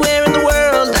anywhere in the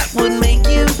world that would make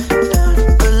you not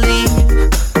believe?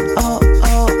 Oh.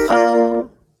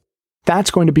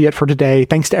 That's going to be it for today.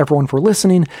 Thanks to everyone for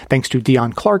listening. Thanks to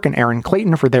Dion Clark and Aaron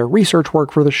Clayton for their research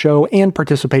work for the show and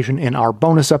participation in our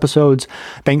bonus episodes.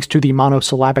 Thanks to the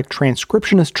monosyllabic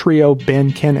transcriptionist trio,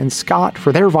 Ben, Ken, and Scott,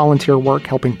 for their volunteer work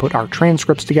helping put our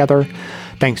transcripts together.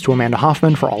 Thanks to Amanda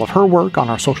Hoffman for all of her work on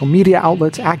our social media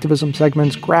outlets, activism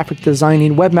segments, graphic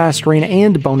designing, webmastering,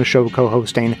 and bonus show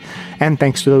co-hosting. And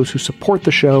thanks to those who support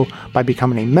the show by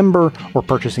becoming a member or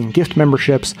purchasing gift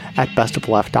memberships at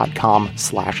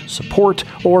bestofleft.com/support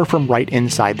or from right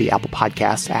inside the Apple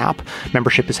Podcasts app.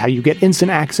 Membership is how you get instant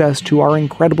access to our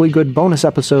incredibly good bonus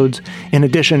episodes, in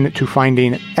addition to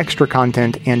finding extra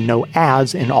content and no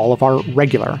ads in all of our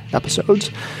regular episodes.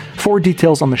 For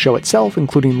details on the show itself,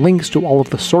 including links to all of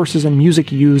the sources and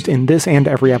music used in this and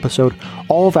every episode,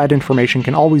 all of that information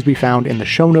can always be found in the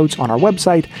show notes on our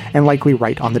website and likely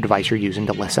right on the device you're using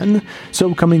to listen.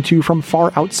 So coming to you from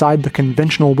far outside the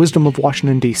conventional wisdom of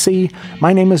Washington, D.C.,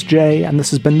 my name is Jay, and this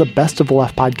has been the Best of the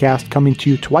Left podcast, coming to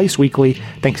you twice weekly,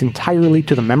 thanks entirely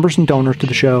to the members and donors to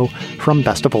the show from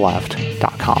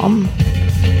bestoftheleft.com.